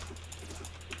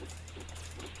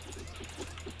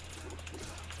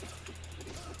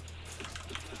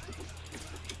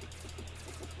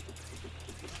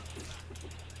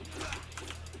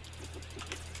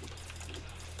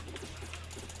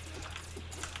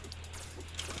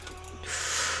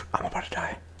 I'm about to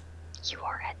die. You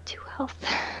are at 2 health.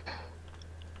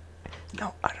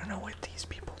 No, I don't know what these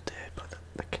people did, but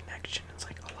the connection is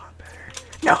like a lot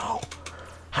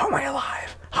How am I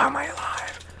alive? How am I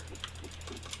alive?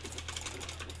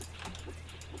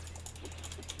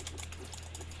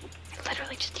 I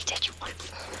literally just did you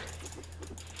once.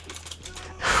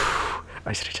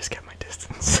 I should have just kept my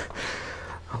distance.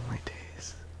 Oh my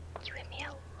days. You hit me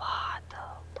a lot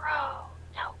though, bro.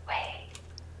 No way.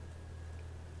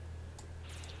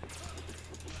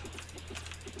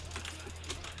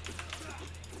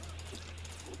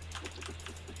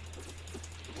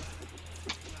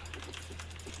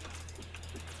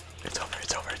 It's over,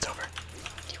 it's over, it's over.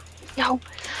 No.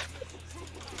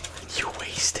 You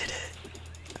wasted it.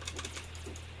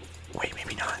 Wait,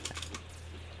 maybe not.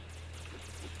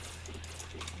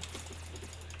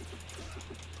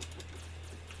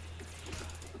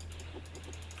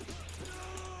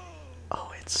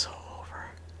 Oh, it's so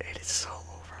over. It is so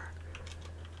over.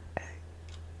 Hey,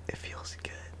 it feels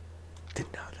good to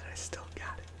know that I still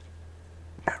got it.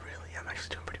 Not really, I'm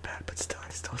actually doing pretty bad, but still, I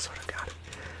still sort of got it.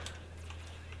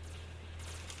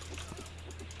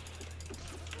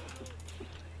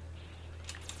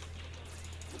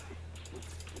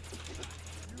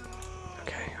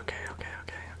 Okay.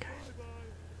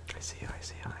 I see you.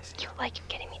 You like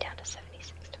getting me down to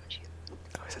 76, don't you?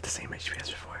 Oh, is that the same HP as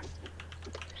before?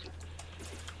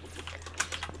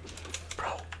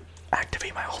 Bro,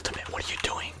 activate my ultimate. What are you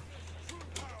doing?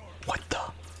 What the?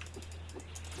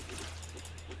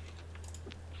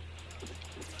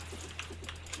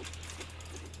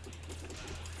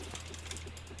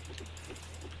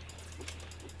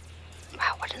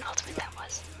 Wow, what an ultimate that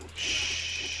was.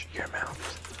 Shh, your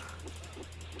mouth.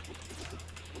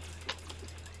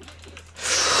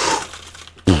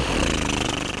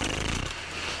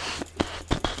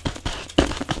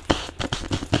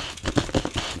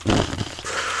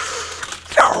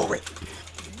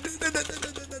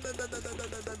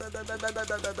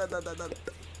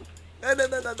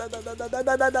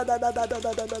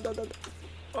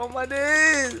 Oh my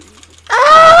days!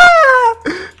 Ah!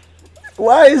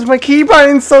 Why is my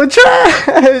keybind so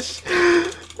trash?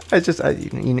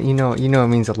 You know it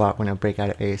means a lot when I break out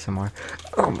of ASMR.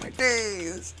 Oh my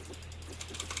days!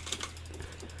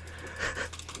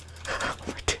 Oh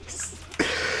my days!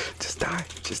 Just die!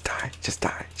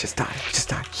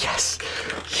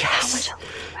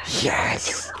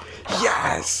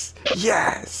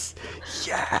 Yes!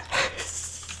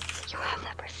 You have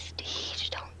that prestige,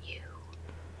 don't you?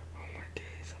 Oh my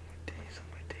days, that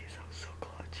was so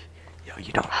clutch. Yo,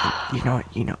 yeah,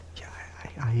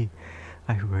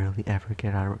 I rarely ever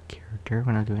get out of character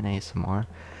when I'm doing ASMR,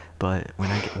 but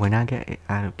when I get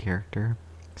out of character,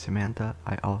 Samantha,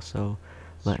 I also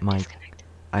let my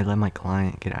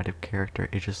client get out of character.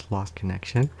 It just lost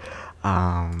connection.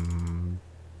 I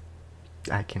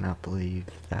cannot believe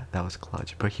that was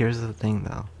clutch. But here's the thing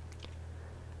though.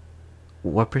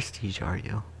 What prestige are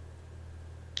you?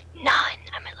 None.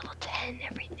 I'm at level 10,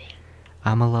 everything.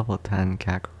 I'm a level 10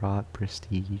 Kakarot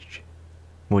prestige.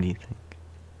 What do you think?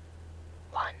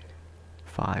 1.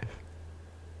 5.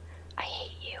 I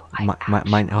hate you.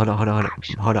 Mine. Hold on.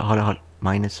 -4.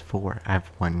 I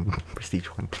have 1 prestige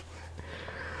 1.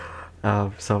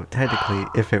 So technically,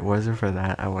 if it wasn't for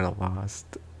that, I would have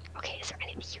lost. Okay, is there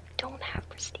anything you don't have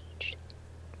prestige?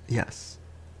 Yes.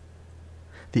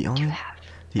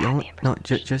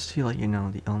 Just to let you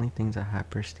know, the only things I have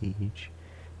prestige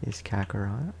is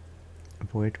Kakarot,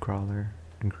 Void Crawler,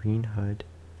 Green Hood,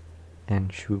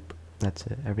 and Shoop. That's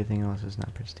it. Everything else is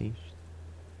not prestige.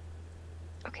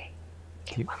 Okay.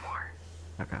 Okay, one more.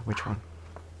 Okay, which one?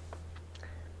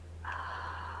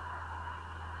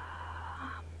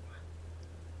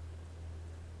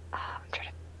 I'm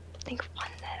trying to think of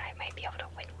one that I might be able to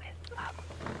win with.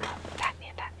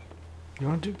 Batman. You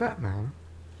want to do Batman?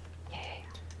 Yeah.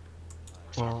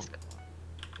 Well,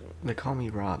 they call me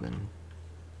Robin.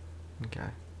 Okay.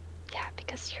 Yeah,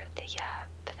 because you're the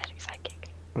pathetic sidekick.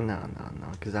 No,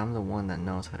 because I'm the one that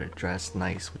knows how to dress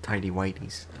nice with tidy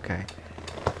whities, okay?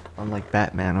 Unlike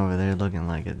Batman over there looking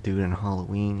like a dude in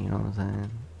Halloween, you know what I'm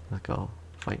saying? Let's go,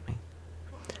 fight me.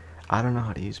 I don't know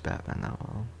how to use Batman that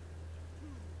well.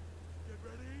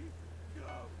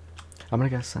 I'm gonna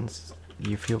guess since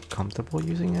you feel comfortable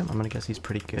using him, I'm gonna guess he's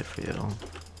pretty good for you.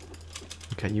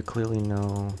 Okay, you clearly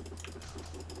know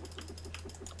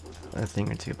a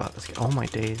thing or two about this guy. Oh my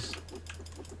days.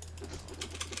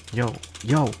 Yo.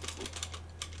 No.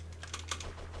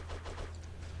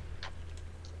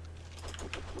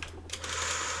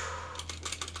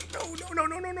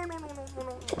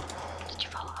 Did you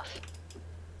fall off?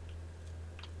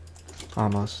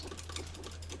 Almost.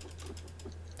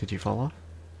 Did you fall off?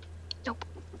 Nope.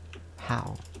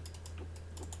 How?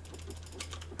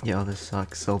 Yo, this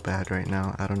sucks so bad right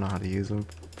now. I don't know how to use them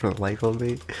for the life of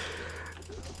me.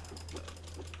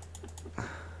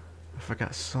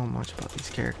 forgot so much about these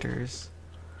characters.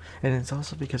 And it's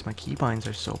also because my keybinds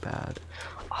are so bad.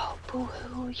 Oh,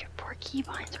 boo-hoo, your poor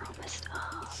keybinds are all messed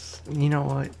up. You know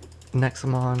what?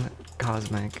 Nexamon,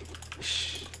 Cosmic.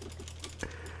 Shh.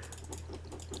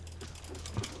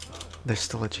 There's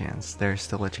still a chance. There's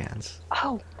still a chance.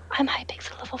 Oh, I'm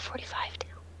Hypixel level 45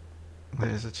 now.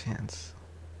 There's a chance.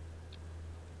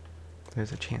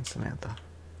 There's a chance, Samantha.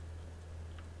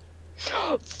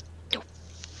 No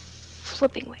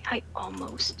flipping way. I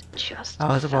almost just I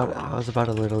was fell about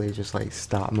to literally just like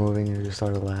stop moving and just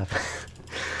started laughing.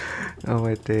 Oh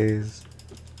my days.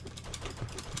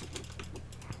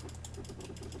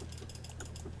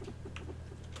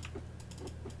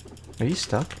 Are you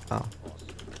stuck? Oh.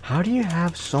 How do you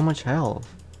have so much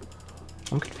health?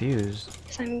 I'm confused.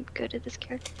 because I'm good at this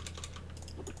character.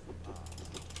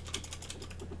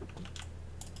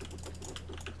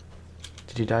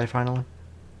 Did you die finally?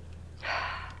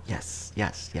 Yes,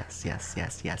 yes, yes, yes,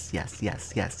 yes, yes, yes,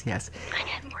 yes, yes, yes. I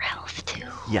had more health too.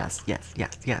 Yes, yes,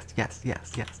 yes, yes, yes,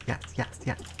 yes, yes, yes, yes,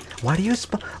 yes. Why do you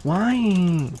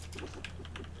why?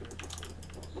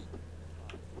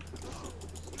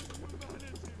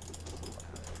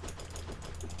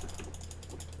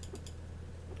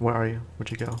 Where are you?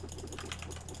 Where'd you go?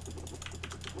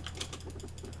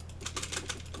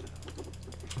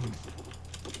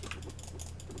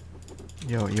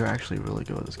 Yo, you're actually really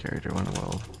good with this character in the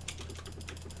world.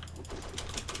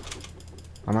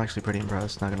 I'm actually pretty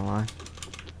impressed, not gonna lie.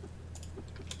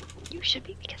 You should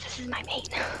be, because this is my main.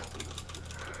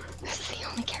 This is the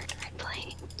only character I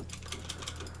play.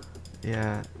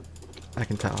 Yeah, I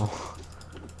can tell.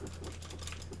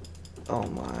 Oh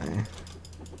my.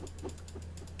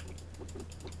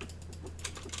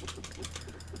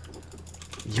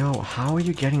 Yo, how are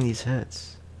you getting these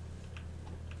hits?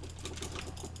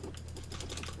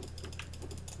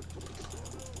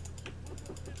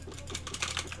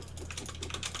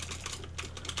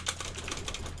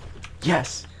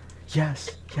 Yes! Yes!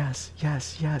 Yes!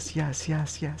 Yes! Yes! Yes!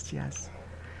 Yes! Yes! Yes!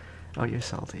 Oh, you're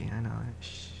salty. I know.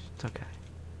 Shh. It's okay.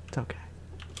 It's okay.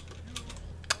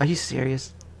 Are you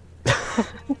serious?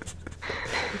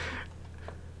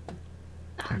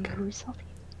 Okay. Who's salty?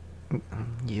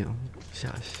 You.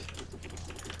 Shush.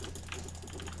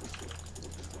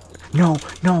 No!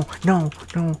 No! No!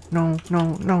 No! No!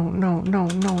 No! No! No! No!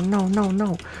 No! No! No!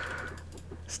 No!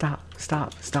 Stop!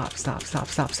 Stop! Stop! Stop! Stop!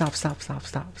 Stop! Stop! Stop! Stop!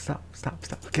 Stop! Stop! Stop!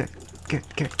 Stop! Good. Good.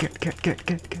 Good. Good. Good. Good.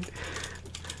 Good. Good.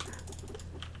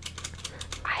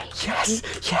 Yes!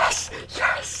 Yes!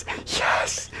 Yes!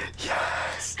 Yes!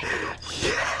 Yes!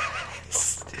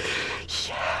 Yes!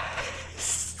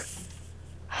 Yes!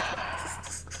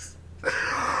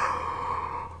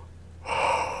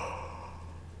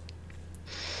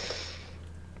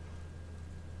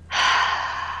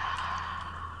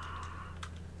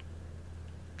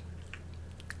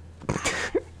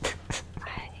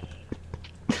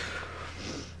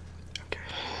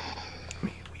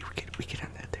 Okay. We could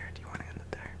end it there. Do you want to end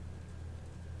it there?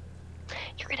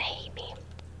 You're gonna hate me.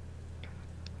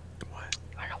 What?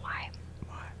 I don't know why.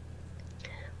 Why?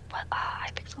 What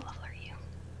Hypixel level are you?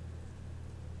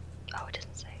 Oh, it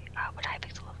doesn't say. What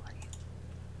Hypixel level are you?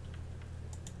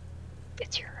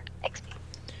 It's your XP.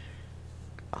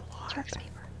 A lot. It's your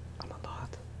XP bar. I'm a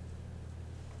lot.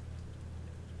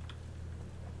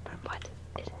 What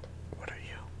is it? What are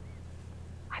you?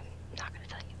 I'm not gonna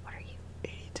tell you. What are you?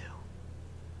 82.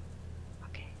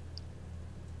 Okay.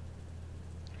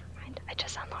 Never mind. I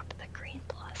just unlocked the green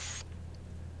plus.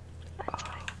 That's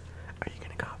fine. Are you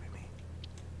gonna copy me?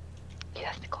 You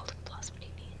have the golden plus. What do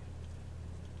you mean?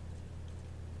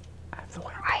 I have the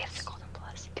white. I have the golden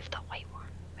plus. You have the white one.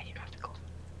 I do not have the golden.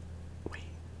 Wait.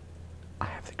 I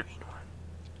have the green one.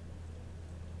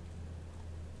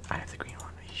 I have the green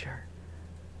one. Are you sure?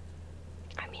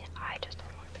 I mean, I just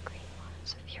unlocked the green one.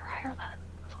 So if you're higher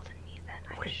level than me, then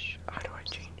I'm Wait. sure. How do I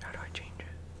change? How do I change it?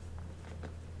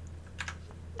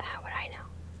 How would I know?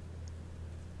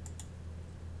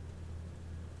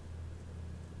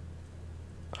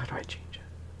 How do I change it?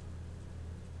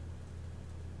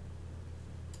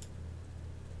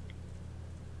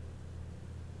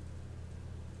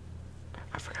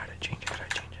 I forgot to change it. How do I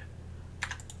change it?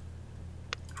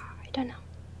 I don't know.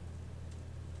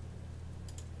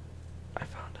 I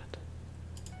found it.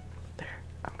 There.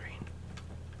 I'm green.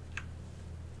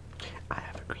 I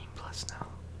have a green plus now.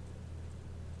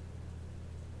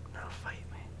 Now fight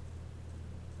me.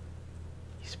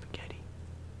 You spaghetti.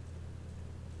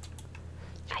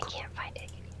 I can't find it.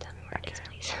 Can you tell me where it is,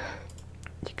 please?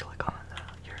 You click on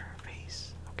your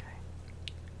face, okay?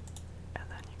 And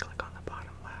then you click on the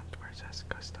bottom left where it says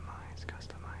customize,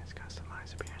 customize,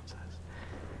 customize appearances.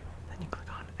 Then you click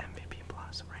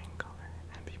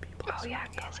Oh yeah, one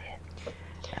I can see color. it.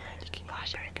 And then you can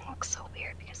Gosh, everything looks so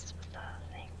weird because this was the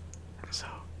thing. So,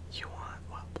 you want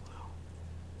what blue?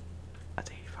 That's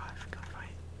 85, good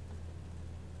fight.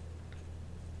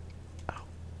 Oh.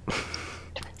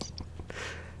 Twins.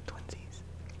 Twinsies.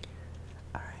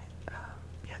 Alright,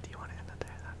 yeah, do you want to end it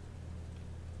there then?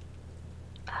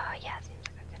 Yeah, seems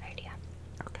like a good idea.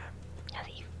 Okay. Now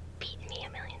that you've beaten me a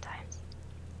million times.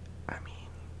 I mean,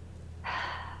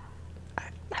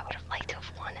 I would have liked to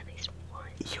have won at least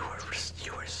once.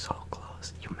 you were so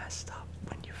close. You messed up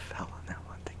when you fell on that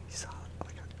one thing. You saw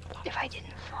like a lot. If I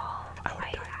didn't fall, I would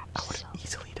have died. I would have absolutely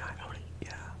easily died.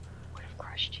 Yeah. would have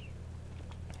crushed you.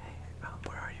 Hey,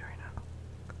 where are you right now?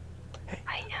 Hey.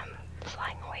 I am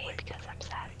flying away Wait, because I'm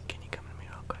sad. Hey, can you come to me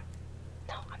real quick?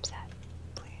 No, I'm sad.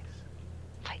 Please.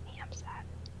 Fight me, I'm sad.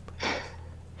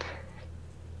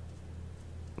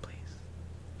 Please.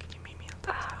 Can you meet me on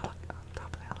top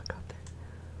of the helicopter?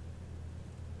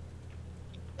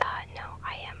 No,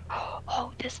 I am.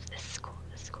 Oh, this is cool.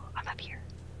 This is cool. I'm up here.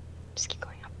 Just keep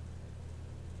going up.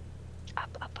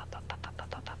 Up, up, up, up, up, up,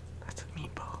 up, up, up. That's a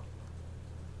meatball.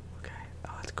 Okay.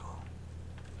 Oh, that's cool.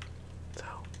 So,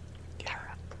 yeah.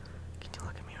 Can you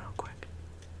look at me real quick?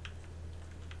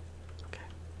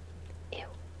 Okay. Ew.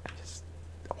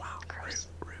 Wow. Gross.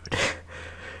 Rude.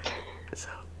 So,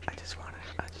 I just wanted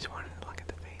to look at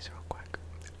the face real quick.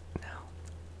 Now,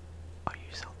 are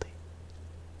you salty?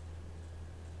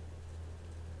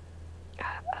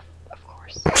 Of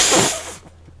course.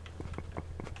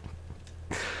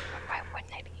 Why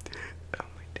wouldn't I be? Oh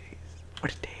my days.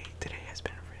 What a day today has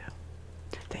been for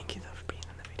you. Thank you though for being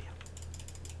in the video.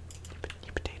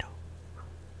 You potato.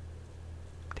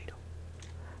 Potato.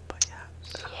 But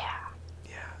yeah.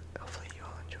 Yeah, hopefully you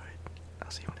all enjoyed.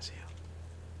 I'll see you when I see you.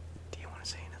 Do you want to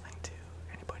say anything to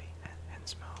anybody? And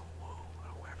Smell, Woo, or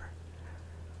whoever?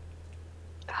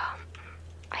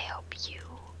 I hope you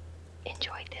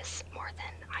enjoyed this more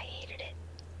than I hated it.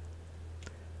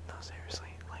 No, seriously,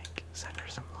 like, send her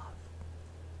some love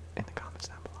in the comments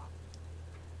down below.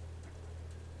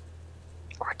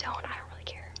 Or don't, I don't really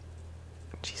care.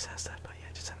 She says that, but yeah,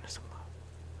 just send her some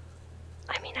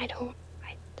love. I mean, I don't